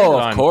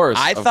 Of course.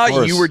 I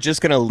thought you were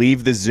just gonna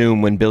leave the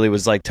Zoom when Billy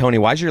was like, "Tony,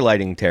 why's your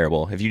lighting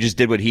terrible?" If you just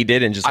did what he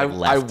did and just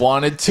left. I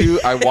wanted to,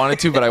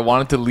 but I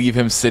wanted to leave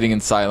him sitting in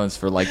silence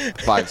for like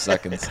 5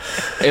 seconds.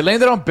 It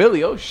landed on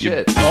Billy. Oh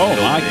shit! Oh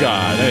my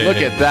God! Hey, look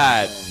at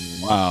that!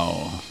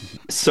 Wow.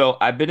 So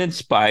I've been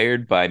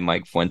inspired by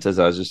Mike Fuentes.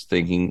 I was just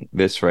thinking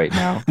this right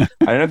now. I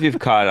don't know if you've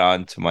caught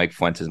on to Mike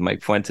Fuentes.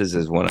 Mike Fuentes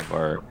is one of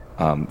our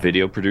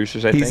video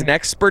producers, I think. He's an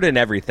expert in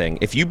everything.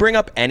 If you bring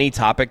up any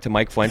topic to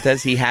Mike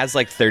Fuentes, he has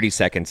like 30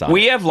 seconds on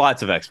We have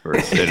lots of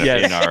experts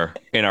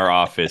in our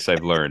office,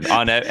 I've learned,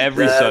 on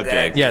every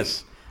subject.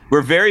 Yes.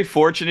 We're very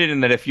fortunate in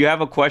that if you have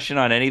a question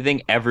on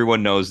anything,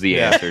 everyone knows the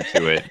answer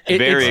to it.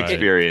 Very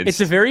experienced. It's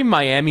a very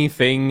Miami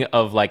thing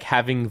of like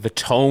having the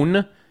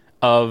tone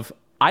of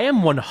I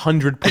am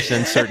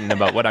 100% certain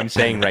about what I'm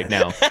saying right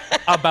now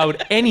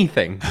about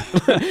anything.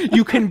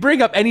 You can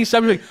bring up any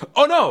subject.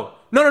 Oh no.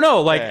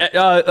 Like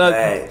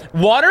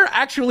water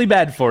actually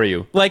bad for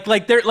you.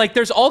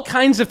 There's all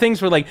kinds of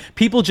things where like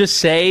people just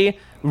say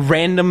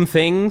random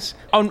things.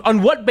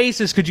 On what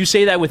basis could you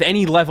say that with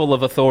any level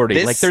of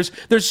authority?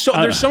 There's so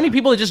many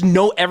people that just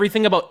know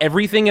everything about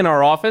everything in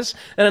our office,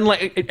 and then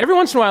like every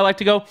once in a while I like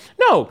to go,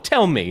 no,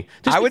 tell me.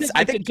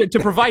 I think to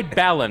provide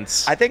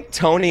balance. I think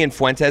Tony and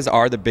Fuentes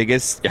are the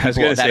biggest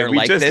people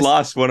we just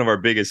lost one of our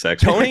biggest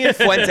experts. Tony and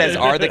Fuentes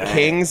are the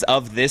kings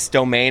of this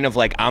domain of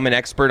like I'm an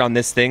expert on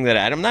this thing that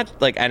I'm not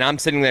like, and I'm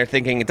sitting there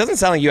thinking it doesn't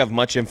sound like you have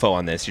much info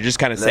on this. You're just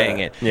kind of saying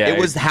it. Yeah, it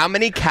was how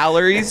many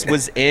calories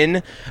was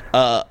in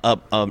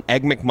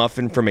Egg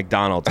McMuffin from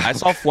McDonald's. I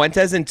saw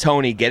Fuentes and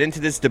Tony get into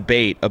this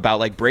debate about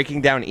like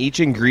breaking down each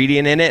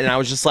ingredient in it, and I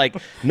was just like,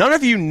 none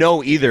of you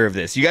know either of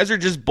this. You guys are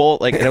just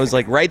and it was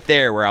like right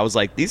there where I was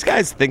like, these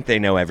guys think they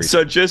know everything.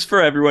 So just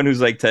for everyone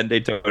who's like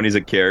 10-Day Tony's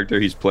a character,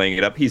 he's playing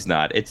it up. He's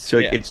not. It's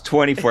it's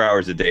 24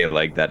 hours a day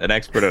like that, an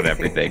expert on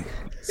everything.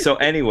 So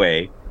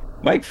anyway,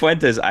 Mike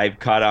Fuentes, I've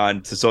caught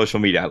on to social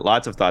media.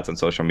 Lots of thoughts on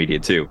social media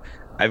too.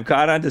 I've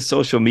caught on to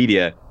social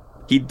media.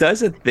 He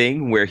does a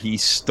thing where he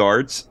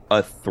starts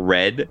a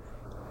thread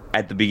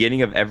at the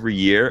beginning of every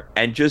year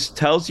and just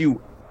tells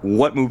you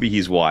what movie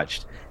he's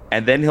watched.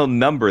 And then he'll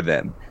number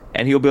them.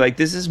 And he'll be like,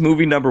 this is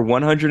movie number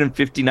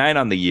 159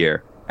 on the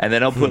year. And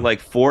then he'll put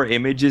like 4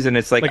 images, and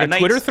it's like a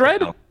Twitter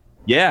thread?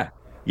 Yeah.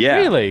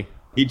 Really?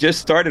 He just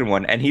started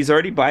one, and he's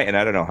already and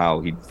I don't know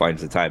how he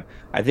finds the time.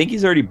 I think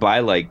he's already by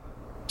like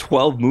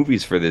 12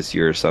 movies for this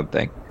year or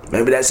something.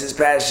 Maybe that's his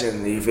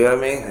passion. You feel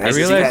me? I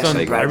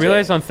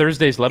realized on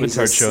Thursday's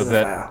Levitard show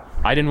that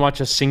I didn't watch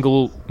a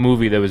single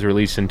movie that was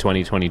released in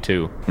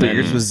 2022.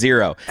 Yours was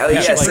 0. Hell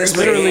yeah,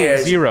 literally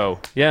 0.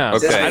 Yeah.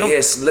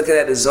 Okay. Looking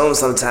at the Zoom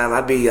sometime,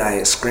 I'd be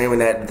like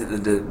screaming at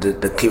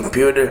the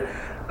computer.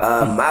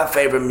 My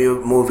favorite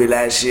movie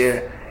last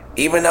year,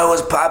 even though it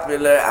was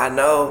popular, I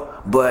know,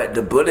 but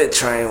The Bullet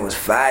Train was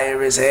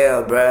fire as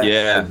hell, bro.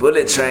 Yeah. The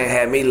Bullet Train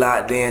had me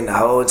locked in the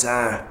whole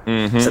time.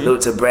 Mm-hmm.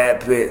 Salute to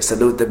Brad Pitt.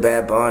 Salute to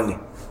Bad Bunny.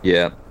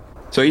 Yeah.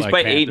 So he's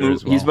by 8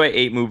 he's by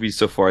 8 movies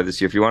so far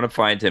this year. If you want to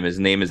find him, his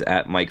name is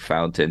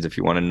 @MikeFountains. If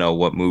you want to know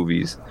what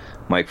movies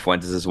Mike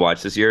Fuentes has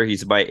watched this year,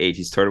 he's by 8.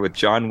 He started with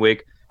John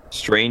Wick,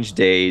 Strange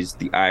Days,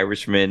 The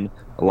Irishman,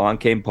 Along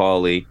Came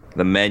Polly,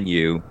 The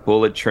Menu,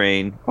 Bullet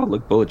Train. Oh,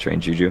 look, Bullet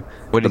Train, Juju.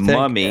 The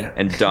Mummy,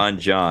 and Don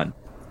John.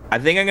 I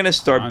think I'm gonna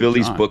start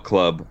Billy's book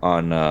club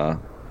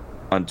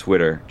on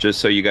Twitter, just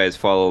so you guys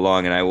follow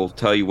along, and I will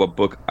tell you what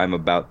book I'm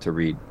about to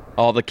read.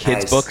 All the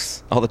kids'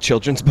 books, all the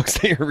children's books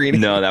that you're reading.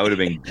 No, that would have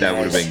been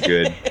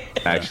good,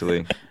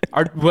 actually.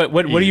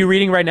 What are you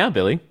reading right now,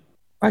 Billy?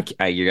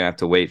 You're gonna have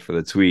to wait for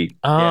the tweet.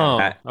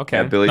 Oh,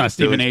 okay. Billy's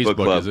Stephen A's book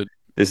club. Is it?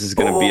 This is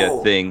gonna be a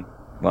thing.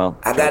 Well,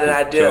 I got an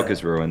idea. Joke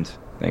is ruined.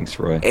 Thanks,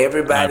 Roy.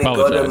 Everybody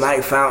go to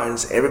Mike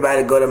Fountains.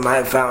 Everybody go to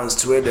Mike Fountains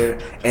Twitter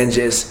and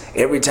just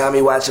every time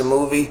you watch a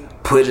movie,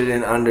 put it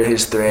in under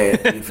his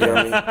thread. You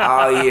feel me?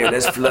 All year,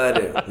 let's flood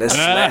it. Let's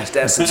smash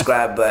that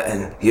subscribe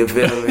button. You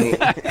feel me?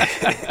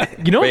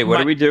 Wait,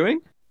 what are we doing?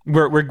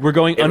 We're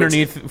going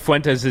underneath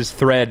Fuentes'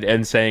 thread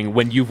and saying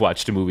when you've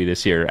watched a movie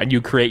this year, and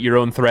you create your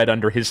own thread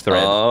under his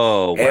thread.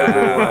 Oh,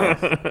 wow.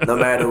 Everyone, no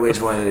matter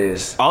which one it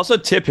is. Also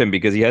tip him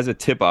because he has a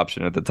tip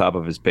option at the top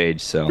of his page.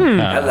 So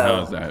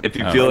hello. If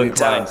you feel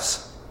inclined,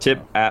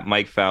 tip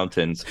 @Mike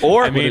Fountains.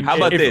 Or how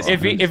about this?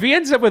 If he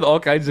ends up with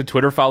all kinds of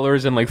Twitter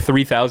followers and like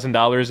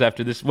 $3,000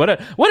 after this, what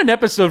an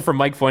episode for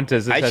Mike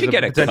Fuentes. I should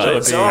get a cut.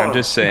 I'm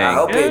just saying. I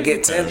hope he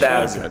get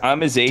 10,000.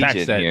 I'm his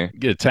agent here.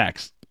 Get a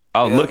tax.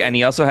 Oh, look, and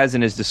he also has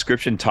in his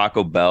description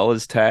Taco Bell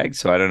is tagged,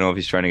 so I don't know if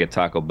he's trying to get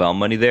Taco Bell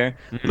money there.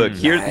 Look,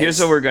 here's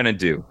what we're going to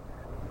do.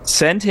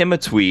 Send him a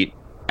tweet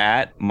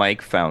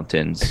 @Mike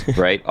Fountains,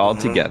 right, all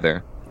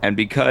together. And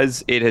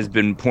because it has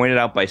been pointed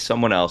out by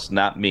someone else,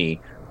 not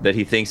me, that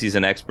he thinks he's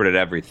an expert at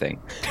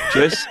everything.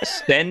 Just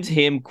send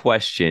him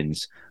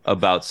questions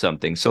about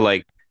something. So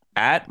like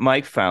at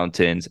Mike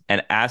Fountains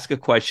and ask a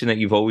question that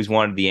you've always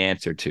wanted the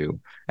answer to,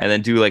 and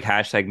then do like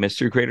hashtag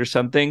mystery crate or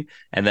something,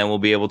 and then we'll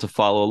be able to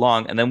follow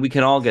along, and then we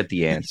can all get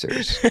the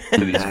answers to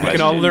these questions. We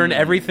can all learn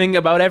everything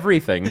about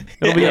everything.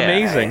 It'll be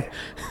amazing.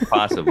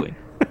 Possibly.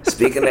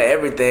 Speaking of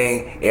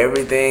everything,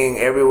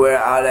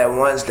 everywhere, all at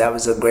once. That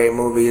was a great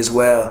movie as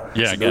well.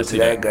 Yeah, I got to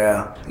that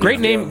girl. Great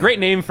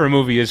name for a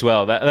movie as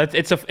well.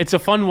 It's a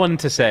fun one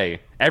to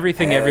say.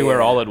 Everything,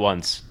 everywhere, all at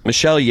once.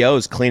 Michelle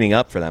Yeoh's cleaning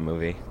up for that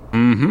movie.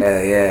 Mm-hmm.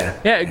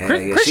 Yeah.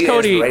 Chris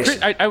Cody.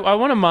 I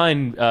want to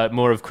mine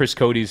more of Chris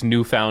Cody's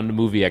newfound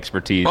movie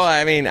expertise. Well,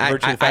 I mean,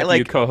 I like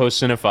you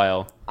co-host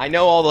Cinephile. I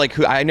know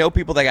I know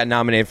people that got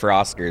nominated for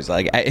Oscars.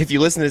 Like, if you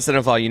listen to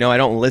Cinephile, you know I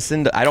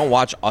don't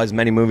watch as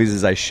many movies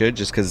as I should,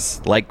 just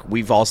because, like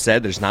we've all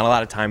said, there's not a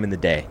lot of time in the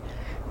day.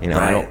 You know,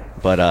 I don't.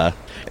 But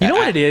you know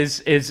what it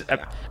is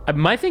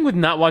my thing with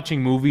not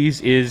watching movies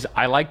is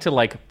I like to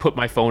like put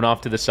my phone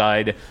off to the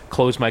side,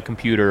 close my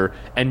computer,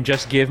 and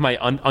just give my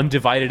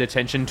undivided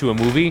attention to a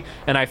movie.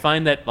 And I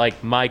find that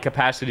like my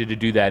capacity to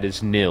do that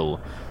is nil.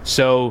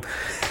 So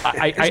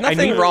there's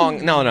nothing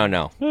wrong.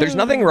 No. There's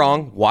nothing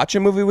wrong. Watch a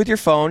movie with your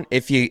phone.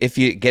 If you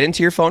get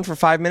into your phone for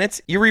 5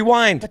 minutes, you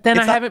rewind. But then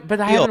I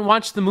haven't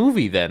watched the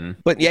movie then.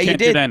 But yeah, you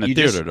did.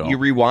 You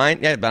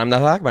rewind. Yeah, but I'm not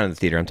talking about it in the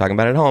theater. I'm talking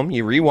about it at home.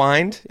 You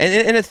rewind. And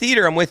in a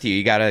theater, I'm with you.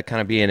 You got to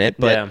kind of be in it.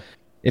 But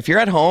if you're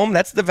at home,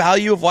 that's the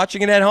value of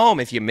watching it at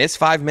home. If you miss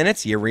 5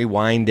 minutes, you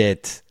rewind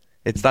it.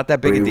 It's not that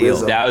big a deal.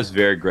 That was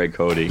very Greg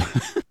Cody.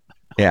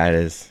 Yeah, it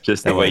is.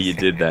 Just the way you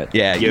did that.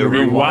 Yeah, you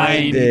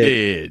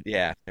rewinded.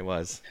 Yeah, it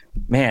was.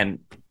 Man,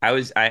 I'll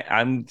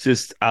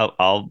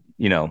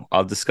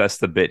discuss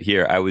the bit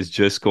here. I was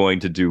just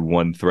going to do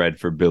one thread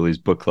for Billy's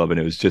book club, and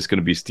it was just going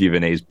to be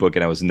Stephen A's book,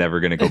 and I was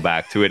never going to go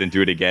back to it and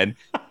do it again.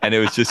 And it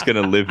was just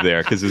going to live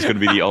there because it was going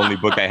to be the only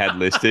book I had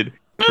listed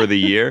for the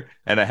year.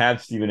 And I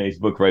have Stephen A's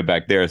book right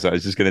back there, so I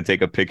was just going to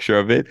take a picture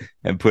of it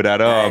and put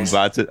out, I'm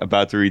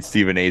about to read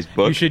Stephen A's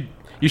book.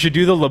 You should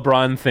do the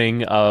LeBron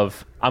thing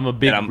of I'm a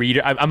big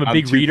reader. I'm a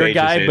big reader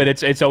guy, but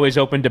it's always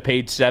open to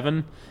page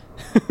 7.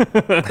 But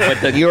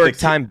the New York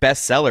Times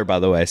bestseller, by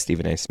the way,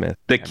 Stephen A. Smith.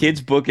 The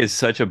kid's book is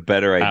such a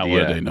better idea.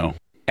 What do they know?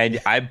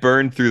 And I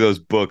burned through those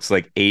books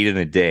like 8 in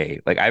a day.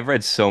 Like I've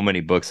read so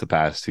many books the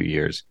past 2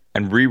 years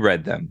and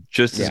reread them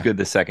just as good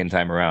the second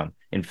time around.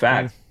 In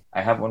fact,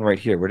 I have one right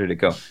here. Where did it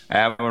go? I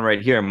have one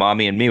right here,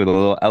 Mommy and Me, with a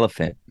little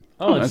elephant.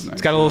 Oh, it's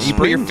got a little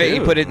spring.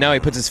 He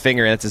puts his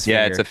finger. That's his finger.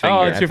 Yeah, it's a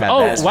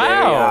finger.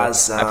 Wow!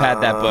 Awesome. I've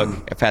had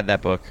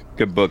that book.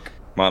 Good book,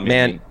 Mommy.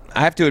 Man, I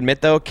have to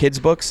admit though, kids'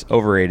 books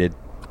overrated.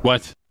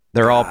 What?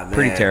 They're all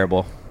pretty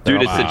terrible.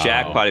 Dude, it's the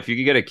jackpot. If you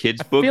could get a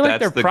kid's book, I feel like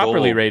that's they're the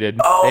properly goal. rated.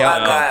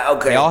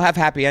 They all have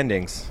happy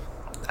endings.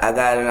 I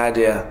got an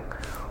idea.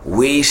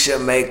 We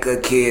should make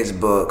a kids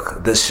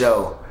book, the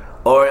show.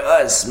 Or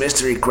us,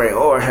 Mystery Crate,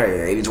 or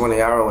hey,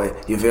 80-20 hour way.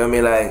 You feel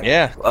me? Like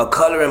a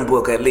coloring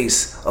book at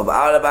least of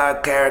all of our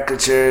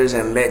caricatures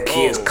and let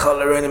kids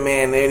color in them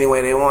in any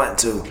way they want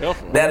to.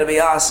 That'll be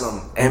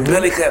awesome. And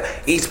Billy could,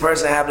 each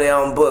person have their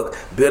own book.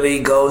 Billy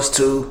goes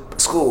to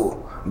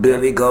school.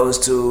 Billy goes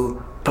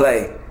to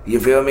play. You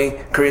feel me?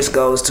 Chris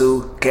goes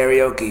to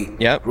karaoke.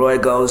 Yep. Roy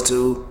goes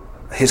to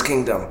his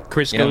kingdom.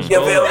 Chris goes.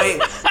 You feel me?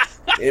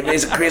 If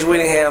it's Chris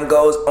Whittingham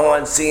goes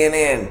on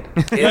CNN.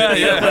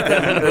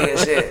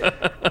 It's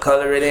shit.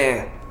 Color it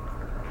in.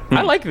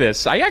 I like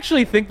this. I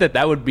actually think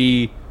that would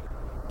be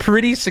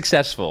pretty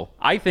successful.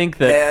 I think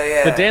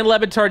that the Dan Le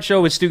Batard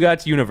Show with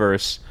Stugatz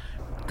Universe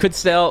could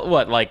sell,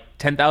 like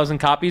 10,000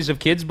 copies of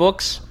kids'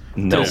 books?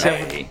 No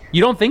way.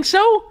 You don't think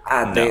so?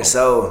 I think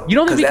so. You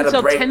don't think we can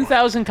sell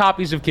 10,000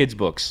 copies of kids'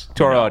 books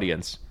to our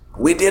audience?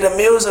 We did a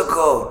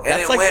musical.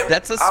 And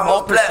that's a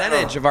small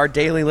percentage of our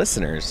daily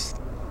listeners.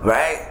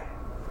 Right?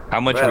 How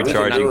much are we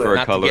charging for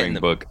a coloring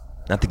book?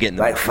 Not to get in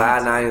the like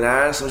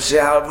 $5.99, some shit.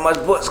 However much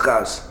books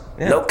cost.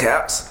 Yeah. No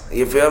caps.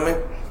 You feel me?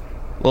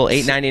 Well,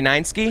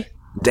 $8.99 ski.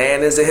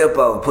 Dan is a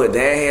hippo. Put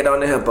Dan head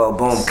on the hippo.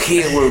 Boom.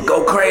 Kid will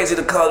go crazy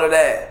to color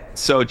that.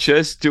 So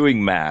just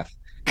doing math,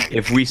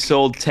 if we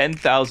sold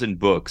 10,000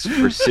 books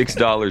for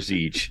 $6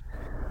 each,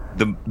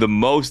 the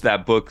most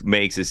that book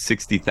makes is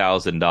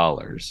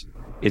 $60,000.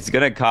 It's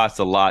going to cost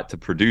a lot to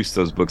produce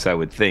those books, I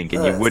would think,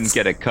 and you wouldn't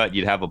get a cut.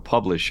 You'd have a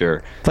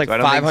publisher. It's like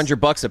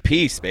 $500 a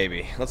piece,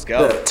 baby. Let's go.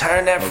 Look,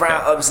 turn that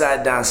frown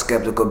upside down,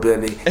 Skeptical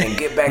Billy, and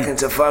get back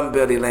into Fun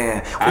Billy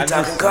land. We're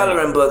talking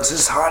coloring books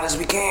as hard as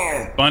we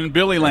can. Fun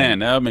Billy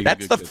land.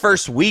 That's the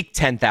first week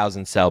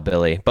 10,000 sell,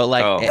 Billy. But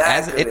like,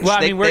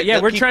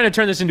 we're trying to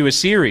turn this into a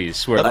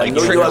series where like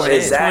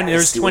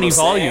there's 20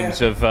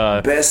 volumes of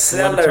Le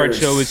Batard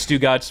Show with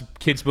Stugatz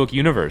Kids Book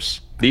Universe.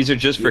 These are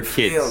just for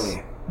kids.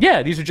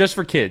 Yeah, these are just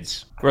for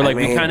kids. We're like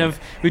we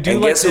do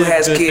like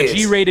the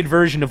G-rated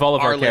version of all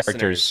of our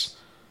characters.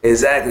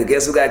 Exactly.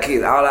 Guess who got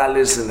kids? All our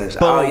listeners.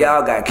 All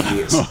y'all got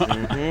kids.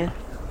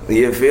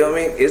 You feel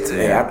me?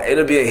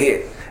 It'll be a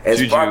hit.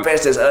 as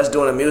far-fetched as us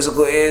doing a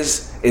musical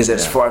is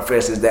as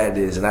far-fetched as that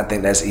is, and I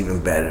think that's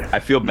even better. I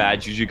feel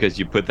bad, Juju, because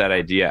you put that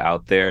idea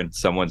out there, and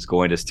someone's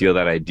going to steal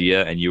that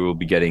idea, and you will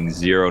be getting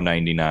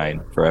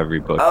 $0.99 for every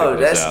book. Oh,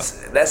 that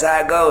goes out. That's how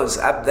it goes.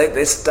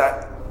 They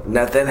start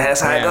nothing.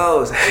 That's how it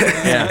goes.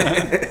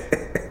 Yeah.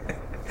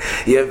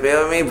 You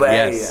feel me? But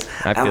yes,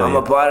 hey, I'm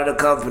a part of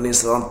the company,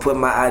 so I'm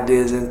putting my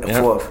ideas in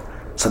forth.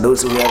 Salute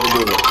to whoever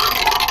did it.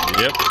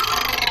 Yep.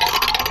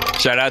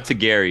 Shout out to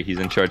Gary. He's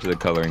in charge of the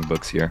coloring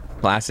books here.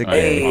 Classic.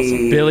 Hey.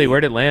 Awesome. Billy,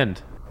 where'd it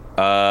land?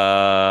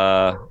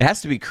 It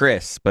has to be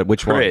Chris, but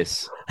which one?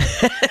 Chris.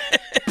 Which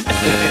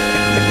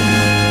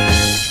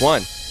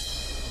one?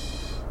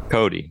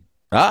 Cody.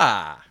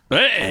 Ah.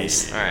 Hey.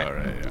 Nice. All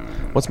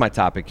right. What's my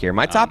topic here?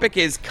 My topic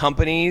is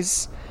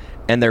companies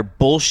and their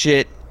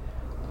bullshit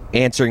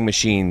answering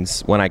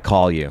machines when I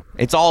call you.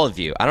 It's all of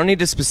you. I don't need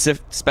to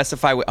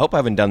specify. I hope I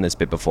haven't done this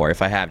bit before.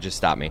 If I have, just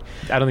stop me.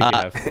 I don't think you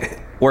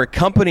have. Where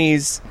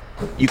companies,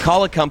 you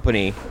call a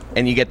company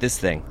and you get this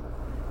thing.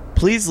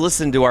 Please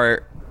listen to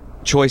our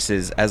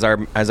choices as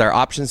our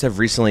options have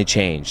recently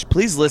changed.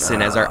 Please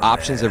listen as our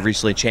options have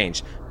recently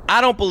changed.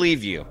 I don't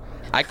believe you.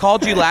 I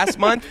called you last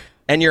month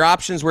and your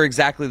options were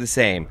exactly the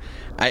same.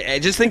 I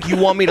just think you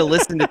want me to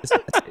listen to this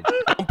message.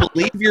 I don't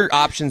believe your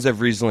options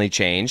have recently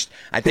changed.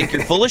 I think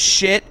you're full of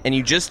shit, and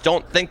you just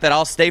don't think that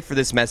I'll stay for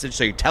this message,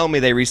 so you're telling me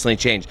they recently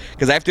changed.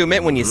 Because I have to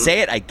admit, when you say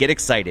it, I get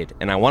excited,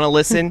 and I want to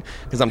listen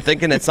because I'm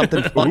thinking that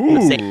something fun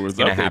is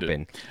going to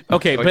happen.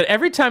 Okay, but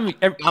every time...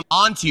 I'm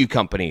on to you,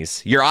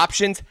 companies. Your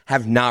options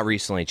have not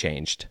recently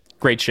changed.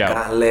 Great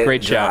shout.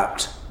 Great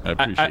shout.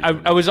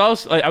 I was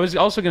also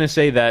going to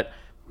say that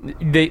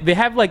they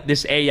have like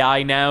this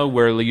AI now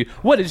where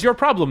what is your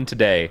problem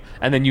today?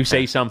 And then you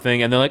say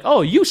something and they're like, oh,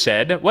 you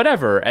said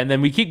whatever. And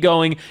then we keep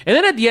going. And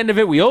then at the end of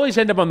it, we always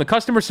end up on the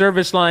customer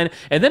service line.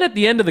 And then at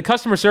the end of the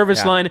customer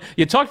service line,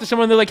 you talk to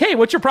someone, they're like, hey,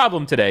 what's your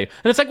problem today?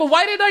 And it's like, well,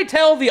 why did I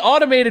tell the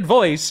automated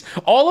voice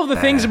all of the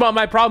things about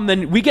my problem?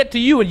 Then we get to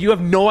you and you have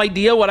no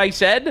idea what I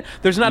said.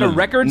 There's not a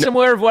record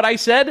somewhere of what I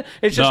said.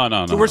 It's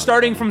just, we're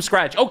starting from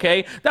scratch.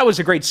 Okay, that was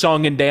a great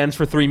song and dance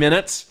for 3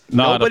 minutes.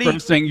 No, the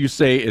first thing you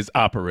say is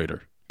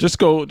operator. Just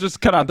cut out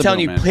the I'm telling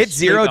you, Hit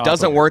Zero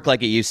doesn't work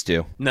like it used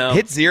to. No.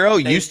 Hit Zero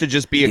used to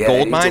just be a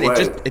gold mine.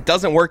 It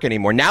doesn't work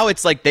anymore. Now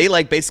it's like they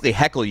basically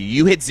heckle you.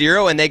 You hit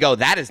zero and they go,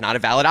 that is not a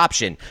valid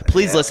option.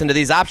 Please listen to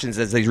these options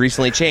as they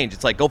recently changed.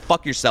 It's like, go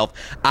fuck yourself.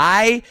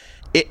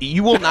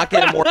 You will not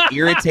get a more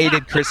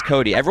irritated Chris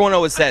Cody. Everyone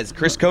always says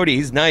Chris Cody,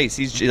 he's nice.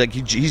 He's he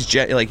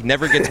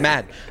never gets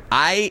mad.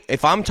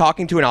 If I'm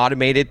talking to an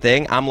automated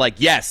thing, I'm like,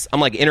 yes.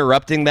 I'm like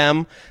interrupting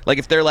them. Like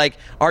if they're like,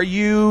 are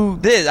you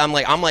this?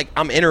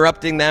 I'm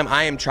interrupting them.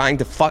 I am trying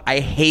to fuck.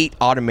 I hate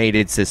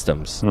automated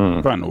systems.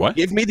 What?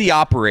 Give me the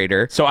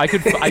operator. So I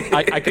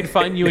could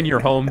find you in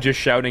your home just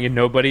shouting at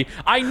nobody.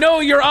 I know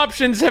your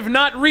options have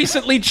not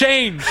recently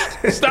changed.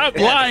 Stop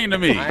lying to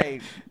me.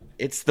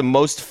 It's the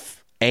most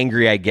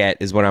angry I get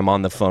is when I'm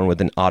on the phone with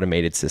an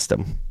automated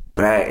system.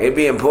 Right, it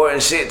be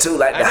important shit too,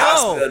 like the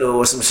hospital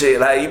or some shit.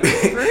 Like you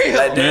be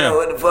like, damn,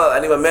 what the fuck?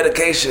 I need my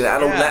medication. I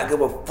don't not give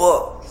a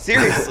fuck.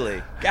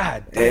 Seriously,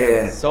 God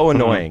damn, so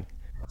annoying.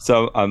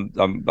 So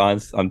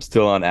I'm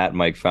still on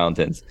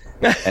 @MikeFountains,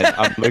 and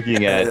I'm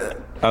looking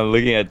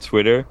at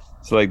Twitter.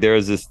 So like there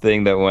was this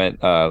thing that went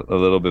a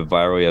little bit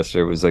viral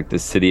yesterday. It was like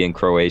this city in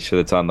Croatia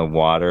that's on the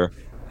water.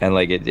 And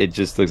like it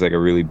just looks like a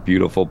really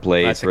beautiful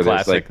place. That's a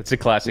classic. It's a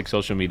classic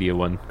social media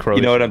one.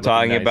 Croatia, you know what I'm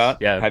talking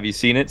about? Yeah. Have you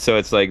seen it? So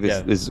it's like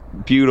this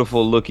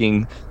beautiful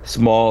looking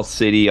small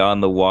city on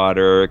the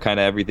water. Kind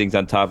of everything's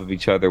on top of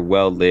each other,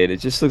 well lit. It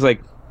just looks like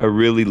a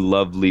really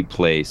lovely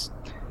place.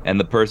 And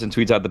the person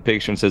tweets out the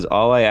picture and says,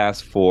 "All I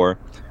ask for,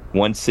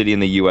 one city in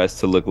the U.S.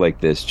 to look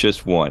like this,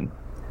 just one."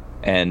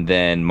 And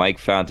then Mike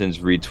Fountains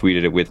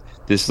retweeted it with,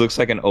 "This looks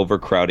like an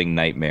overcrowding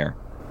nightmare."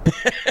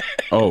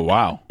 Oh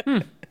wow.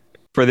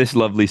 For this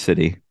lovely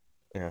city.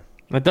 Yeah.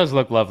 That does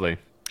look lovely.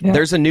 Yeah.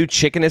 There's a new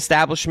chicken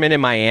establishment in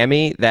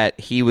Miami that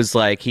he was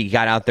like, he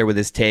got out there with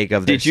his take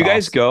of Did you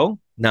guys go?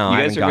 No, you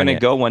guys are going to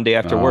go one day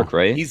after work,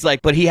 right? He's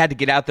like, but he had to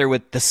get out there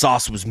with the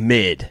sauce was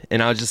mid.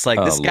 And I was just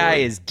like, this guy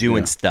is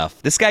doing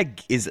stuff. This guy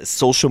is a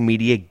social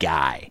media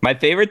guy. My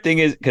favorite thing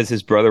is, because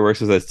his brother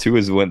works with us too,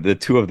 is when the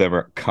two of them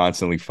are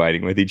constantly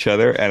fighting with each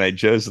other. And I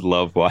just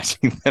love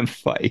watching them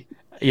fight.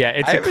 Yeah,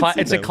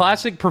 it's a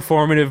classic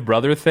performative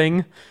brother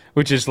thing,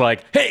 which is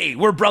like, hey,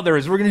 we're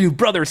brothers, we're gonna do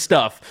brother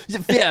stuff.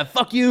 Yeah,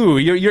 fuck you,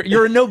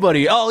 you're a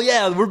nobody. Oh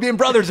yeah, we're being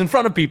brothers in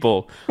front of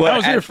people. Well, I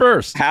was here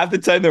first. Half the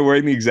time they're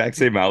wearing the exact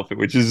same outfit,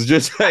 which is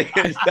just like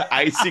the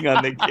icing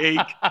on the cake.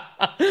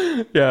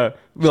 Yeah.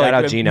 Shout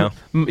out Gino.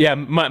 Yeah,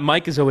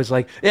 Mike is always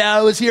like, yeah,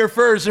 I was here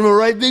first, am I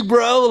right, big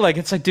bro? Like,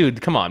 it's like,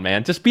 dude, come on,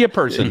 man, just be a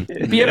person.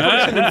 Be a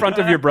person in front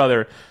of your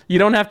brother. You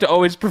don't have to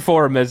always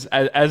perform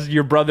as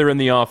your brother in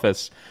the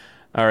office.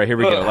 All right, here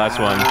we go. Last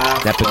one.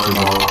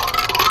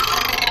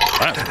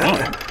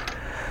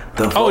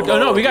 Oh,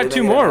 no, we got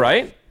two more,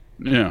 right?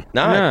 Yeah.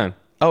 No.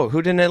 Oh,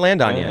 who didn't it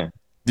land on yet?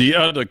 The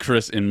other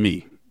Chris and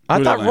me.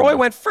 I thought Roy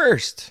went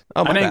first.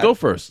 Oh, I didn't go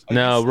first.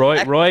 No, Roy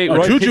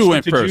Juju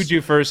went first.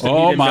 Juju first.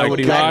 Oh my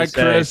God,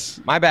 Chris!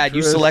 My bad.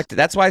 You selected.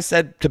 That's why I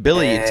said to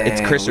Billy,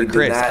 it's Chris or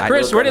Chris.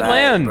 Chris, where did it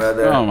land?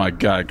 Brother. Oh my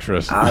God,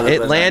 Chris!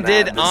 It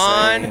landed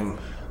on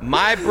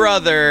my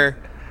brother,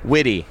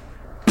 Witty.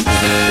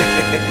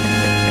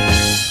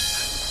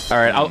 All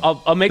right,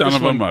 I'll make this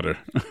one. Mother.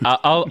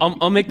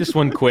 I'll make this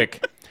one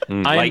quick.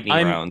 Lightning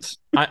rounds.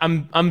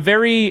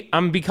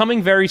 I'm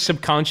becoming very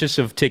subconscious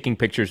of taking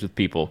pictures with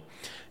people,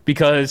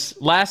 because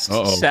last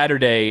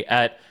Saturday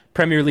at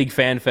Premier League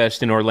Fan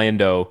Fest in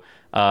Orlando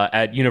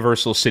at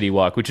Universal City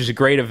Walk, which is a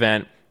great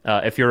event.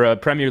 If you're a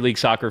Premier League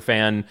soccer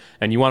fan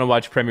and you want to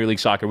watch Premier League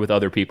soccer with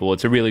other people,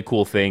 it's a really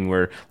cool thing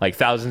where like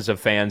thousands of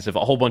fans of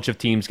a whole bunch of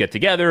teams get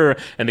together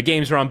and the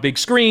games are on big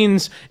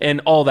screens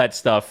and all that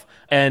stuff.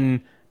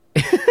 And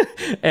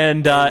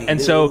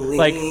so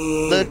like,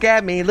 look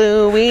at me,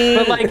 Louie.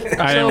 But like,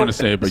 I didn't want to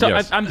say it, but so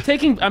yes. I'm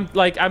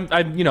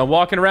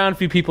walking around. A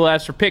few people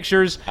ask for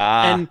pictures,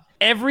 and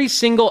every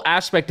single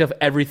aspect of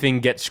everything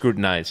gets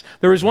scrutinized.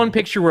 There was one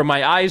picture where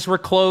my eyes were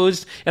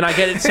closed, and I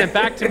get it sent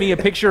back to me, a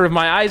picture of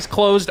my eyes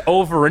closed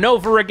over and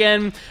over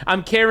again.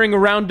 I'm carrying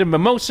around a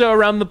mimosa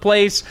around the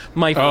place.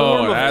 My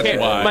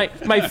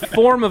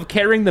form of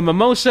carrying the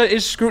mimosa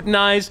is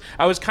scrutinized.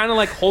 I was kind of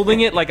like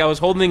holding it like I was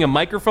holding a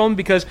microphone,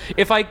 because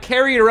if I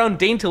carry it around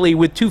daintily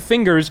with 2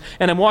 fingers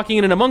and I'm walking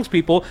in and amongst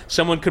people,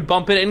 someone could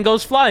bump it and it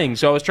goes flying.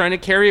 So I was trying to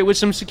carry it with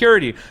some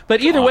security.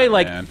 But either way,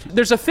 like,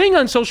 there's a thing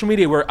on social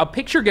media where a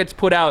picture gets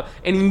put out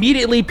and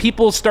immediately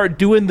people start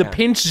doing the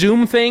pinch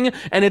zoom thing,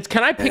 and it's,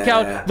 can I pick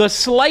out the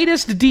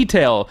slightest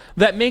detail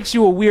that makes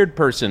you a weird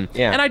person?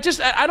 And I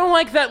don't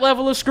like that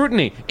level of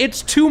scrutiny.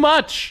 It's too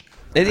much.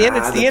 In the end,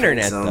 it's the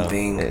internet, though.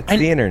 It's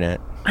the internet.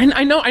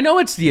 I know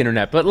it's the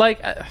internet, but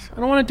like, I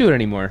don't want to do it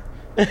anymore.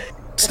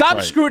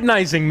 Stop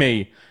scrutinizing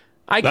me.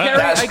 I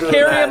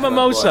carry a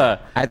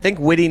mimosa. I think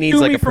Witty needs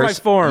like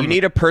you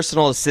need a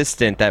personal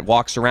assistant that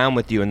walks around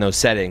with you in those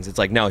settings. It's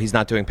like, no, he's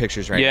not doing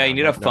pictures right now. Yeah, you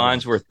need a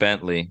Farnsworth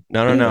Bentley.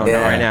 No,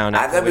 right now.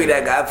 I could be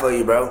that guy for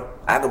you, bro.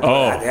 I could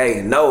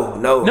hey, no.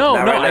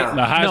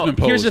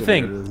 Here's the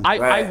thing.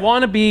 I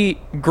want to be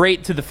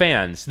great to the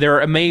fans. They're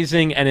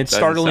amazing, and it's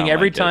startling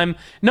every time.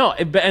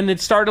 And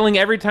it's startling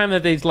every time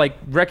that they like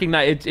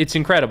recognize. It's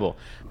incredible.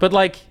 But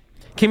like,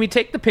 can we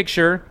take the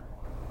picture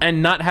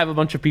and not have a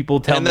bunch of people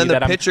tell me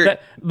that I'm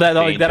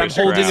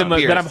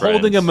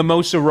holding a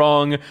mimosa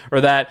wrong, or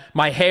that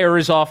my hair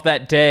is off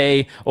that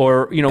day,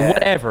 or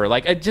whatever.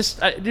 Like,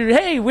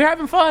 hey, we're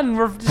having fun.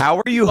 How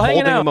are you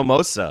holding a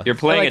mimosa? You're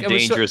playing a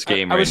dangerous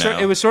game right now.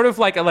 It was sort of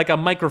like a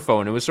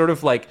microphone. It was sort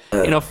of like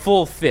in a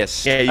full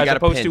fist, as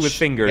opposed pinch. to with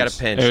fingers. You got to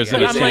pinch.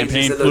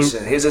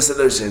 Here's a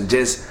solution.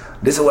 This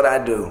is what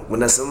I do.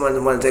 When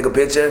someone wants to take a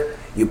picture,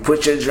 you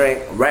put your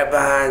drink right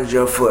behind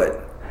your foot.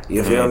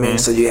 You feel me?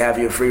 So you have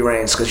your free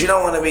range, because you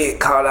don't want to be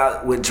caught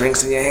out with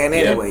drinks in your hand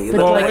anyway. Wait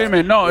a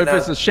minute. No, if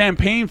it's a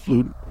champagne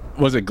flute,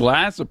 was it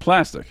glass or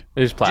plastic?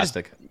 It is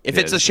plastic. If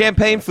it's a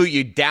champagne flute,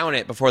 you down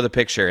it before the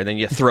picture, and then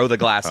you throw the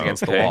glass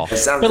against the wall.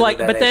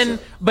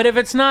 But if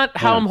it's not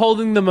how I'm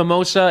holding the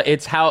mimosa,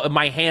 it's how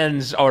my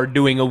hands are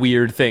doing a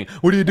weird thing.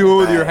 What are you doing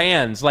with your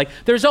hands? Like,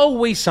 there's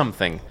always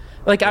something.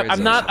 Like,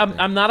 I'm not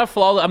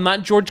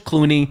George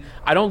Clooney.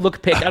 I don't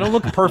look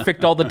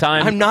perfect all the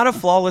time. I'm a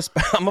flawless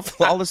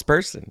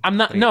person. I'm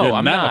not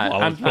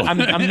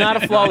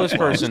a flawless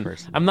person.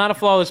 I'm not a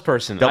flawless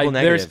person.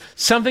 There's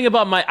something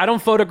about I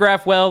don't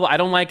photograph well. I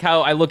don't like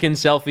how I look in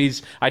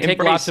selfies. I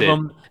take lots of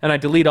them and I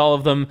delete all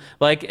of them.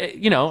 Like, I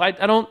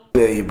don't.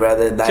 Feel you,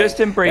 brother. Like, just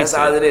embrace that's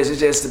all it is. It's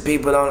just the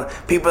people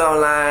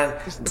online.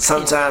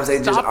 Sometimes they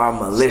just are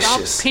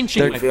malicious. Stop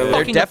pinching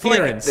they're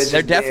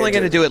definitely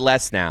going to do it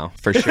less now,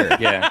 for sure.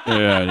 Yeah.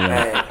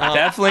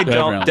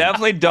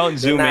 Definitely don't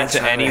zoom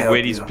into any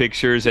Witty's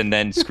pictures and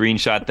then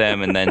screenshot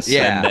them and then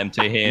send them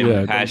to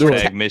him.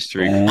 Hashtag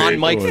mystery. On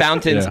Mike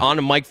Fountain's on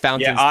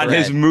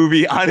his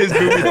movie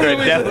thread.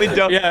 Definitely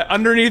don't. Yeah,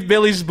 underneath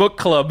Billy's book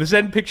club,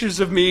 send pictures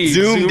of me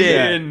zoomed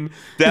in.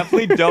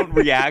 Definitely don't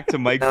react to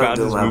Mike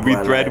Fountain's movie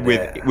thread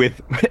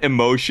with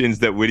emotions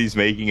that Witty's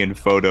making in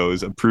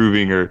photos,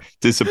 approving or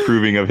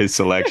disapproving of his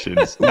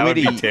selections. That would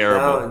be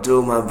terrible. Don't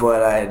do my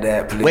boy like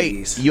that,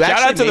 please. Wait,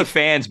 shout out to the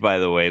fans, by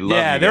the way.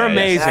 They're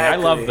amazing. Exactly. I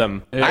love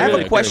them. I have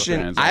a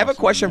question. I have a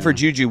question for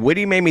Juju.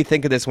 Witty made me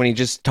think of this when he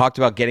just talked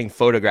about getting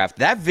photographed.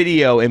 That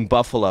video in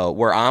Buffalo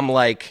where I'm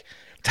like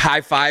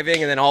high-fiving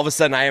and then all of a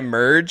sudden I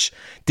emerge.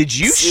 Did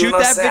you shoot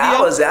that video?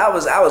 I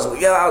was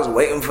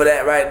waiting for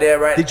that right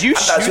there. Did you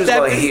shoot that? I thought you was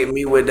gonna hit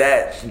me with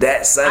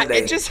that Sunday.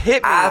 It just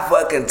hit me. I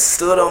fucking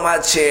stood on my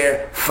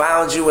chair,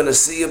 found you in a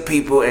sea of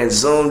people, and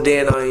zoomed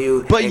in on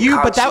you.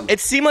 It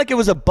seemed like it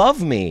was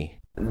above me.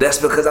 That's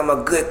because I'm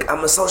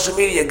a social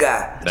media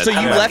guy. So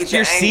you left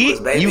your seat?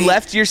 You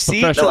left your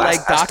seat to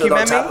like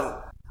document me?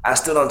 I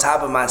stood on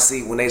top of my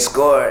seat when they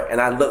scored, and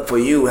I looked for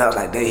you, and I was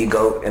like, there you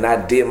go. And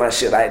I did my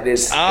shit like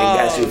this and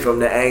got you from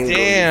the angle.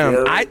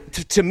 Damn.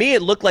 To me,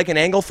 it looked like an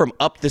angle from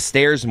up the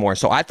stairs more.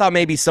 So I thought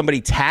maybe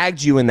somebody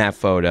tagged you in that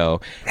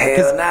photo.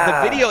 Hell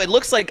nah. The video, it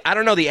looks like, I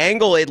don't know, the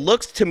angle, it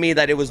looks to me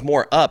that it was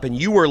more up, and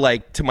you were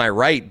like to my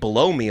right,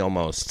 below me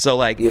almost. So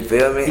like, you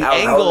feel me? The I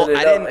was angle, holding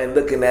it up and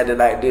looking at it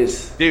like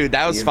this. Dude,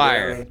 that was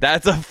fire.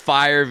 That's a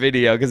fire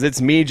video, because it's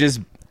me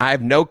just, I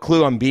have no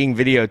clue I'm being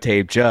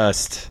videotaped,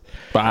 just...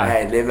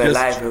 Right, living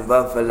life in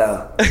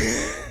Buffalo.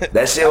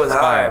 That shit was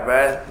hard,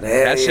 bro.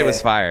 That shit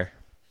was fire.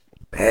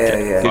 Hell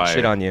yeah. Good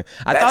shit on you.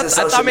 I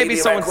thought maybe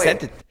someone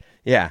sent it.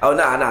 Yeah. Oh,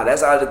 no,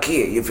 that's all the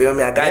kid. You feel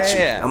me? I got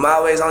you. I'm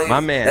always on you. My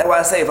man. That's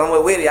why I say, if I'm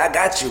with Whitty, I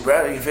got you,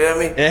 bro. You feel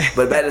me? Yeah.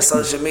 But back to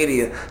social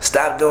media.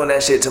 Stop doing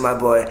that shit to my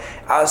boy.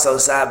 Also,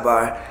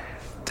 sidebar,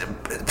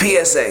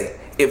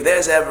 PSA. If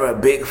there's ever a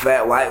big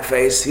fat white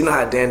face, you know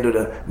how Dan do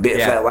the big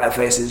fat white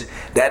faces?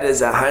 That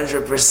is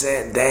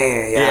 100%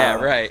 Dan, y'all. Yeah,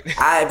 right.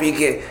 I be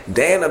getting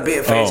Dan a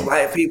big face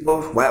white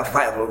people,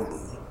 whatever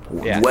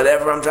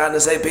I'm trying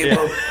to say,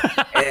 people.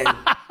 And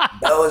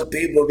those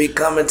people be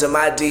coming to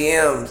my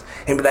DMs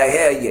and be like,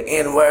 hell, you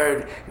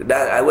N-word.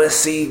 I will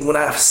see when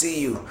I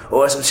see you,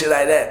 or some shit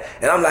like that.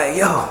 And I'm like,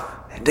 yo,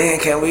 Dan,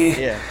 can we?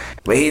 Yeah.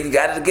 But he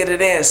got to get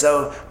it in,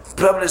 so...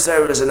 Public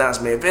service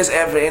announcement. If there's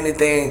ever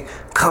anything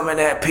coming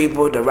at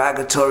people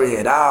derogatory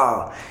at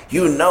all,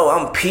 you know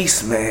I'm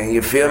peace, man.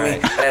 You feel me?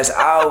 That's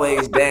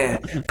always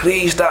Dan.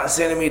 Please stop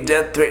sending me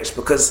death threats,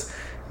 because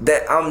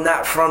that I'm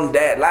not from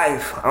that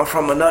life. I'm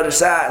from another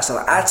side,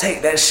 so I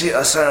take that shit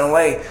a certain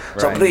way.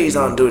 So please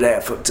don't do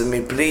that to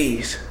me,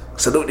 please.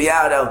 Salute to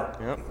y'all, though.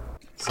 Yep.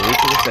 Salute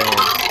to the fans.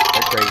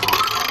 They're crazy.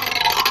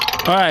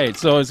 All right,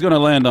 so it's going to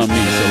land on me,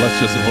 so let's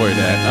just avoid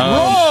that.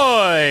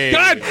 Roy!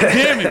 God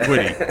damn it,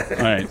 Whitty.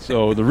 All right,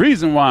 so the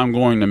reason why I'm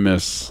going to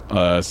miss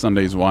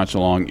Sunday's watch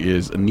along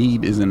is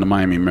Need is in the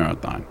Miami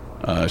Marathon.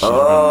 She's run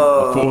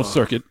a full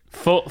circuit.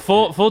 Full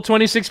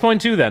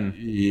 26.2 then.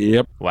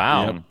 Yep.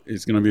 Wow. Yep.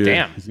 It's gonna be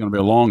a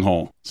long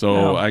haul.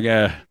 So I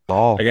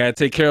gotta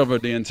take care of her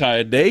the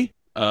entire day.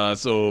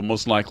 So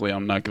most likely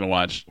I'm not gonna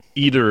watch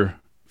either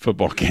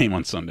football game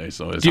on Sunday.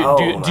 So it's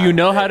do you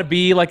know how to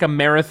be like a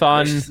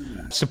marathon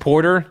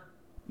supporter?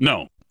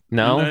 No,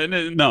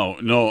 and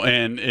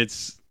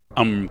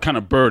I'm kind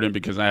of burdened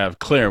because I have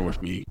Claire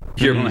with me.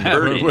 You're going to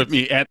have her with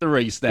me at the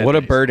race. What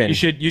a burden! You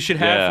should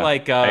have I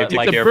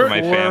take care of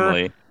my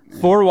family.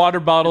 4 water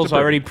bottles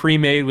already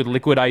pre-made with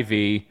liquid IV.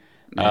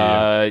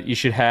 You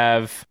should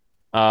have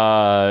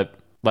several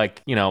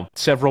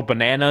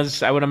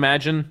bananas, I would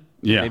imagine.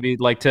 Yeah, maybe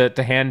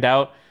to hand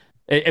out.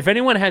 If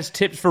anyone has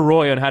tips for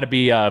Roy on how to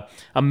be a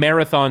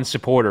marathon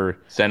supporter,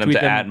 send them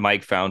to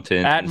 @Mike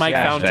Fountain. @Mike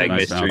Fountain.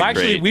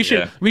 Actually, we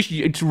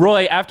should.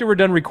 Roy, after we're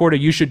done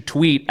recording, you should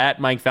tweet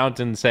 @Mike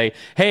Fountain and say,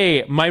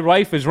 "Hey, my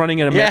wife is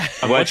running a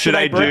marathon. What should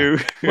I do?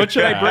 What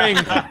should I bring?"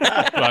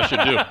 What I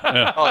should do?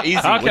 Yeah. Oh, easy.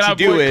 How can I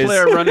avoid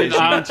Claire running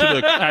onto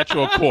the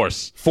actual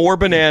course? 4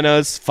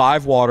 bananas,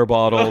 5 water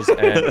bottles,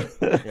 and.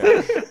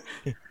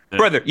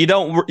 Brother, you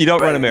don't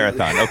run a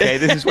marathon, okay?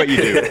 This is what you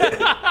do.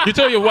 You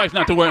tell your wife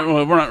not to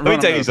run. Let me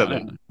tell you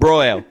something,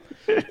 Broil.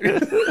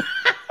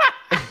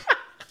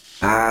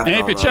 And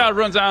if your child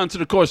runs out into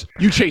the course,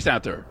 you chase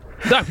after her.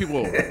 Black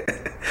people.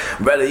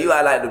 Brother, you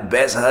are like the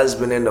best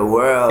husband in the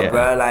world,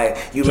 bro. Like,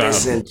 you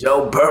mentioned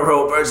Joe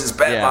Burrow versus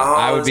Pat Mahomes.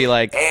 I would be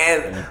like,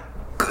 and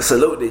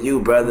salute to you,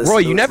 brother. Roy,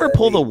 you never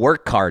pull the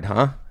work card,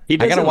 huh? I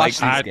gotta watch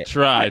these I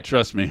try,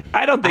 trust me.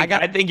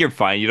 I think you're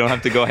fine. You don't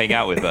have to go hang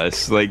out with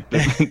us. Like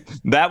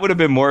that would have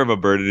been more of a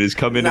burden, is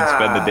come in and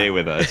spend the day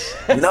with us.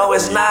 No,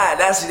 it's not.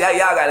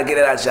 Y'all gotta get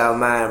it out y'all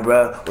mind,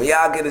 bro. When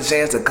y'all get a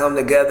chance to come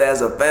together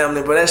as a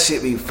family, bro, that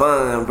shit be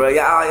fun, bro.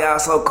 Y'all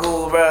so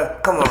cool, bro.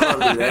 Come on, don't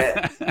do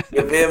that.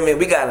 You feel me?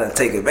 We gotta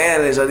take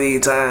advantage of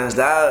these times,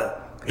 dog.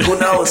 Who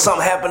knows?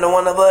 Something happened to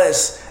one of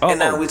us, and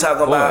now we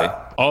talking about.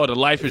 Oh, the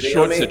life is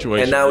short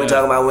situation. And now we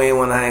talking about we ain't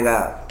want to hang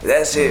out.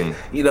 That shit,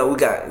 we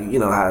got,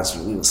 how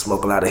we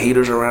smoke a lot of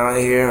heaters around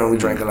here, and we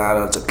drink a lot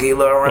of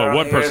tequila around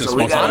one here. person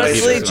smokes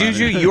honestly,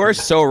 Juju, you are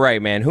so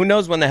right, man. Who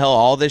knows when the hell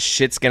all this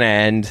shit's gonna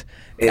end?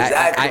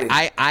 Exactly.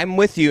 I'm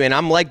with you, and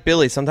I'm like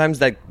Billy. Sometimes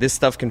this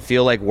stuff can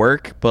feel like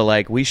work, but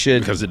like we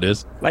should, because it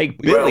is. Like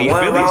Billy's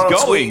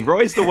going.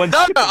 Roy's the one.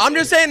 No, I'm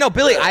just saying. No,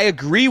 Billy, I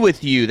agree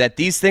with you that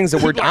these things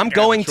that I'm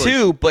going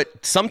too. But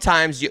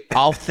sometimes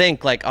I'll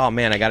think like, oh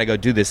man, I gotta go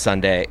do this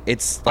Sunday.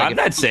 It's like I'm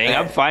not saying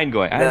I'm fine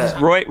going.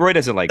 Roy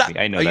doesn't like me.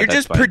 I know. You're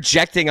just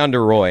projecting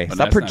under Roy.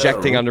 Stop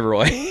projecting under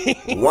Roy.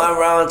 One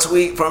wrong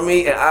tweet from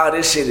me, and all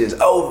this shit is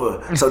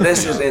over. So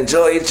let's just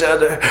enjoy each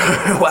other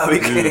while we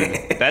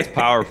can. That's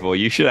powerful.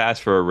 You should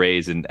ask for a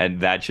raise, and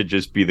that should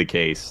just be the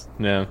case.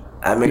 Yeah.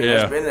 I mean,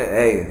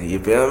 hey, you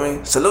feel me?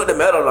 Salute the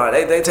Metal Lord.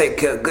 They take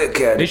good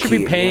care of They should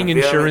be paying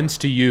insurance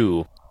to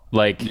you.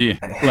 Like you're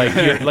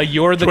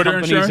the Twitter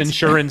company's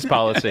insurance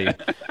policy.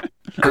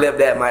 Clip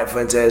that, Mike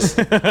Fuentes.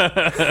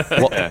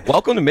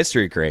 Welcome to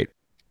Mystery Crate.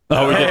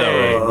 Oh, we did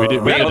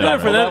that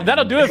right.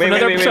 That'll do it for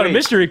another episode of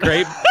Mystery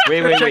Crate.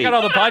 Wait. Check out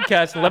all the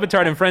podcasts, the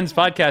Levitard and Friends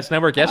Podcast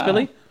Network. Yes,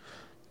 Billy?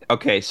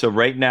 Okay, so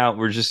right now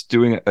we're just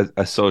doing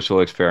a social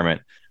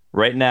experiment.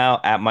 Right now,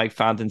 at Mike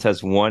Fountains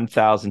has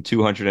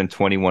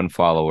 1,221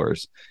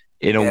 followers.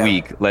 In a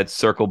week, let's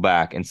circle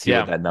back and see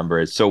what that number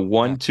is. So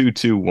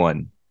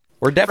 1,221.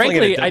 We're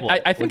definitely.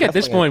 Frankly, I think at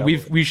this point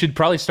we should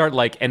probably start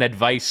like an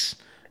advice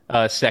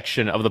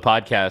section of the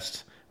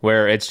podcast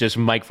where it's just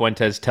Mike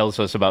Fuentes tells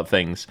us about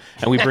things,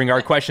 and we bring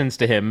our questions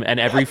to him. And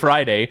every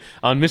Friday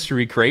on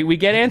Mystery Crate, we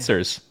get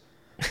answers.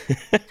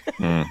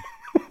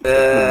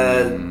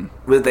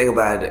 We'll think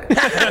about it.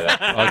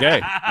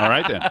 Okay. All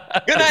right then.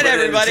 Good night,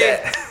 everybody.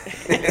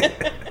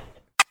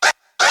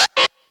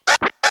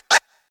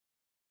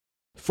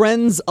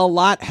 Friends, a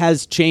lot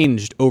has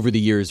changed over the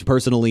years,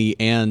 personally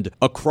and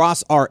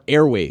across our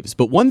airwaves.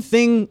 But one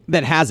thing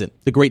that hasn't,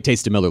 the great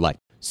taste of Miller Lite.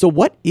 So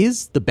what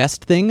is the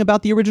best thing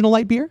about the original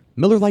light beer?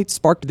 Miller Lite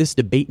sparked this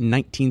debate in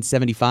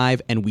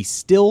 1975, and we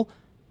still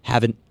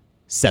haven't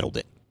settled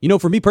it. You know,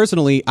 for me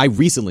personally, I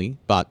recently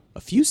bought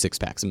a few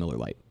six-packs of Miller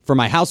Lite for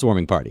my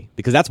housewarming party,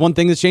 because that's one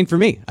thing that's changed for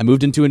me. I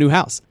moved into a new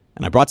house,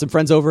 and I brought some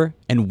friends over,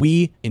 and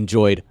we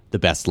enjoyed the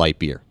best light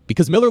beer.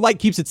 Because Miller Lite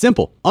keeps it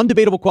simple.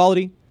 Undebatable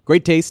quality,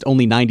 great taste,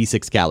 only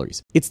 96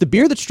 calories. It's the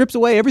beer that strips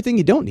away everything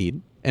you don't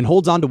need and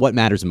holds on to what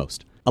matters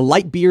most. A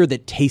light beer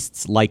that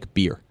tastes like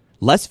beer.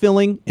 Less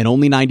filling and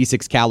only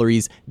 96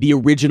 calories, the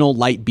original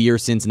light beer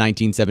since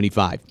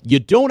 1975. You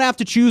don't have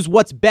to choose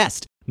what's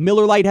best.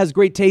 Miller Lite has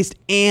great taste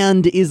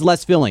and is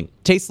less filling.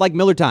 Tastes like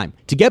Miller time.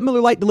 To get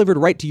Miller Lite delivered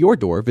right to your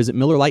door, visit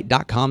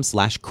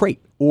MillerLite.com/crate.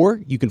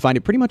 Or you can find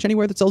it pretty much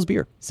anywhere that sells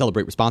beer.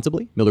 Celebrate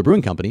responsibly. Miller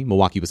Brewing Company,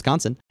 Milwaukee,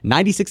 Wisconsin.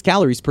 96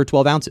 calories per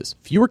 12 ounces.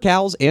 Fewer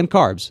calories and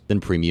carbs than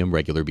premium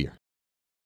regular beer.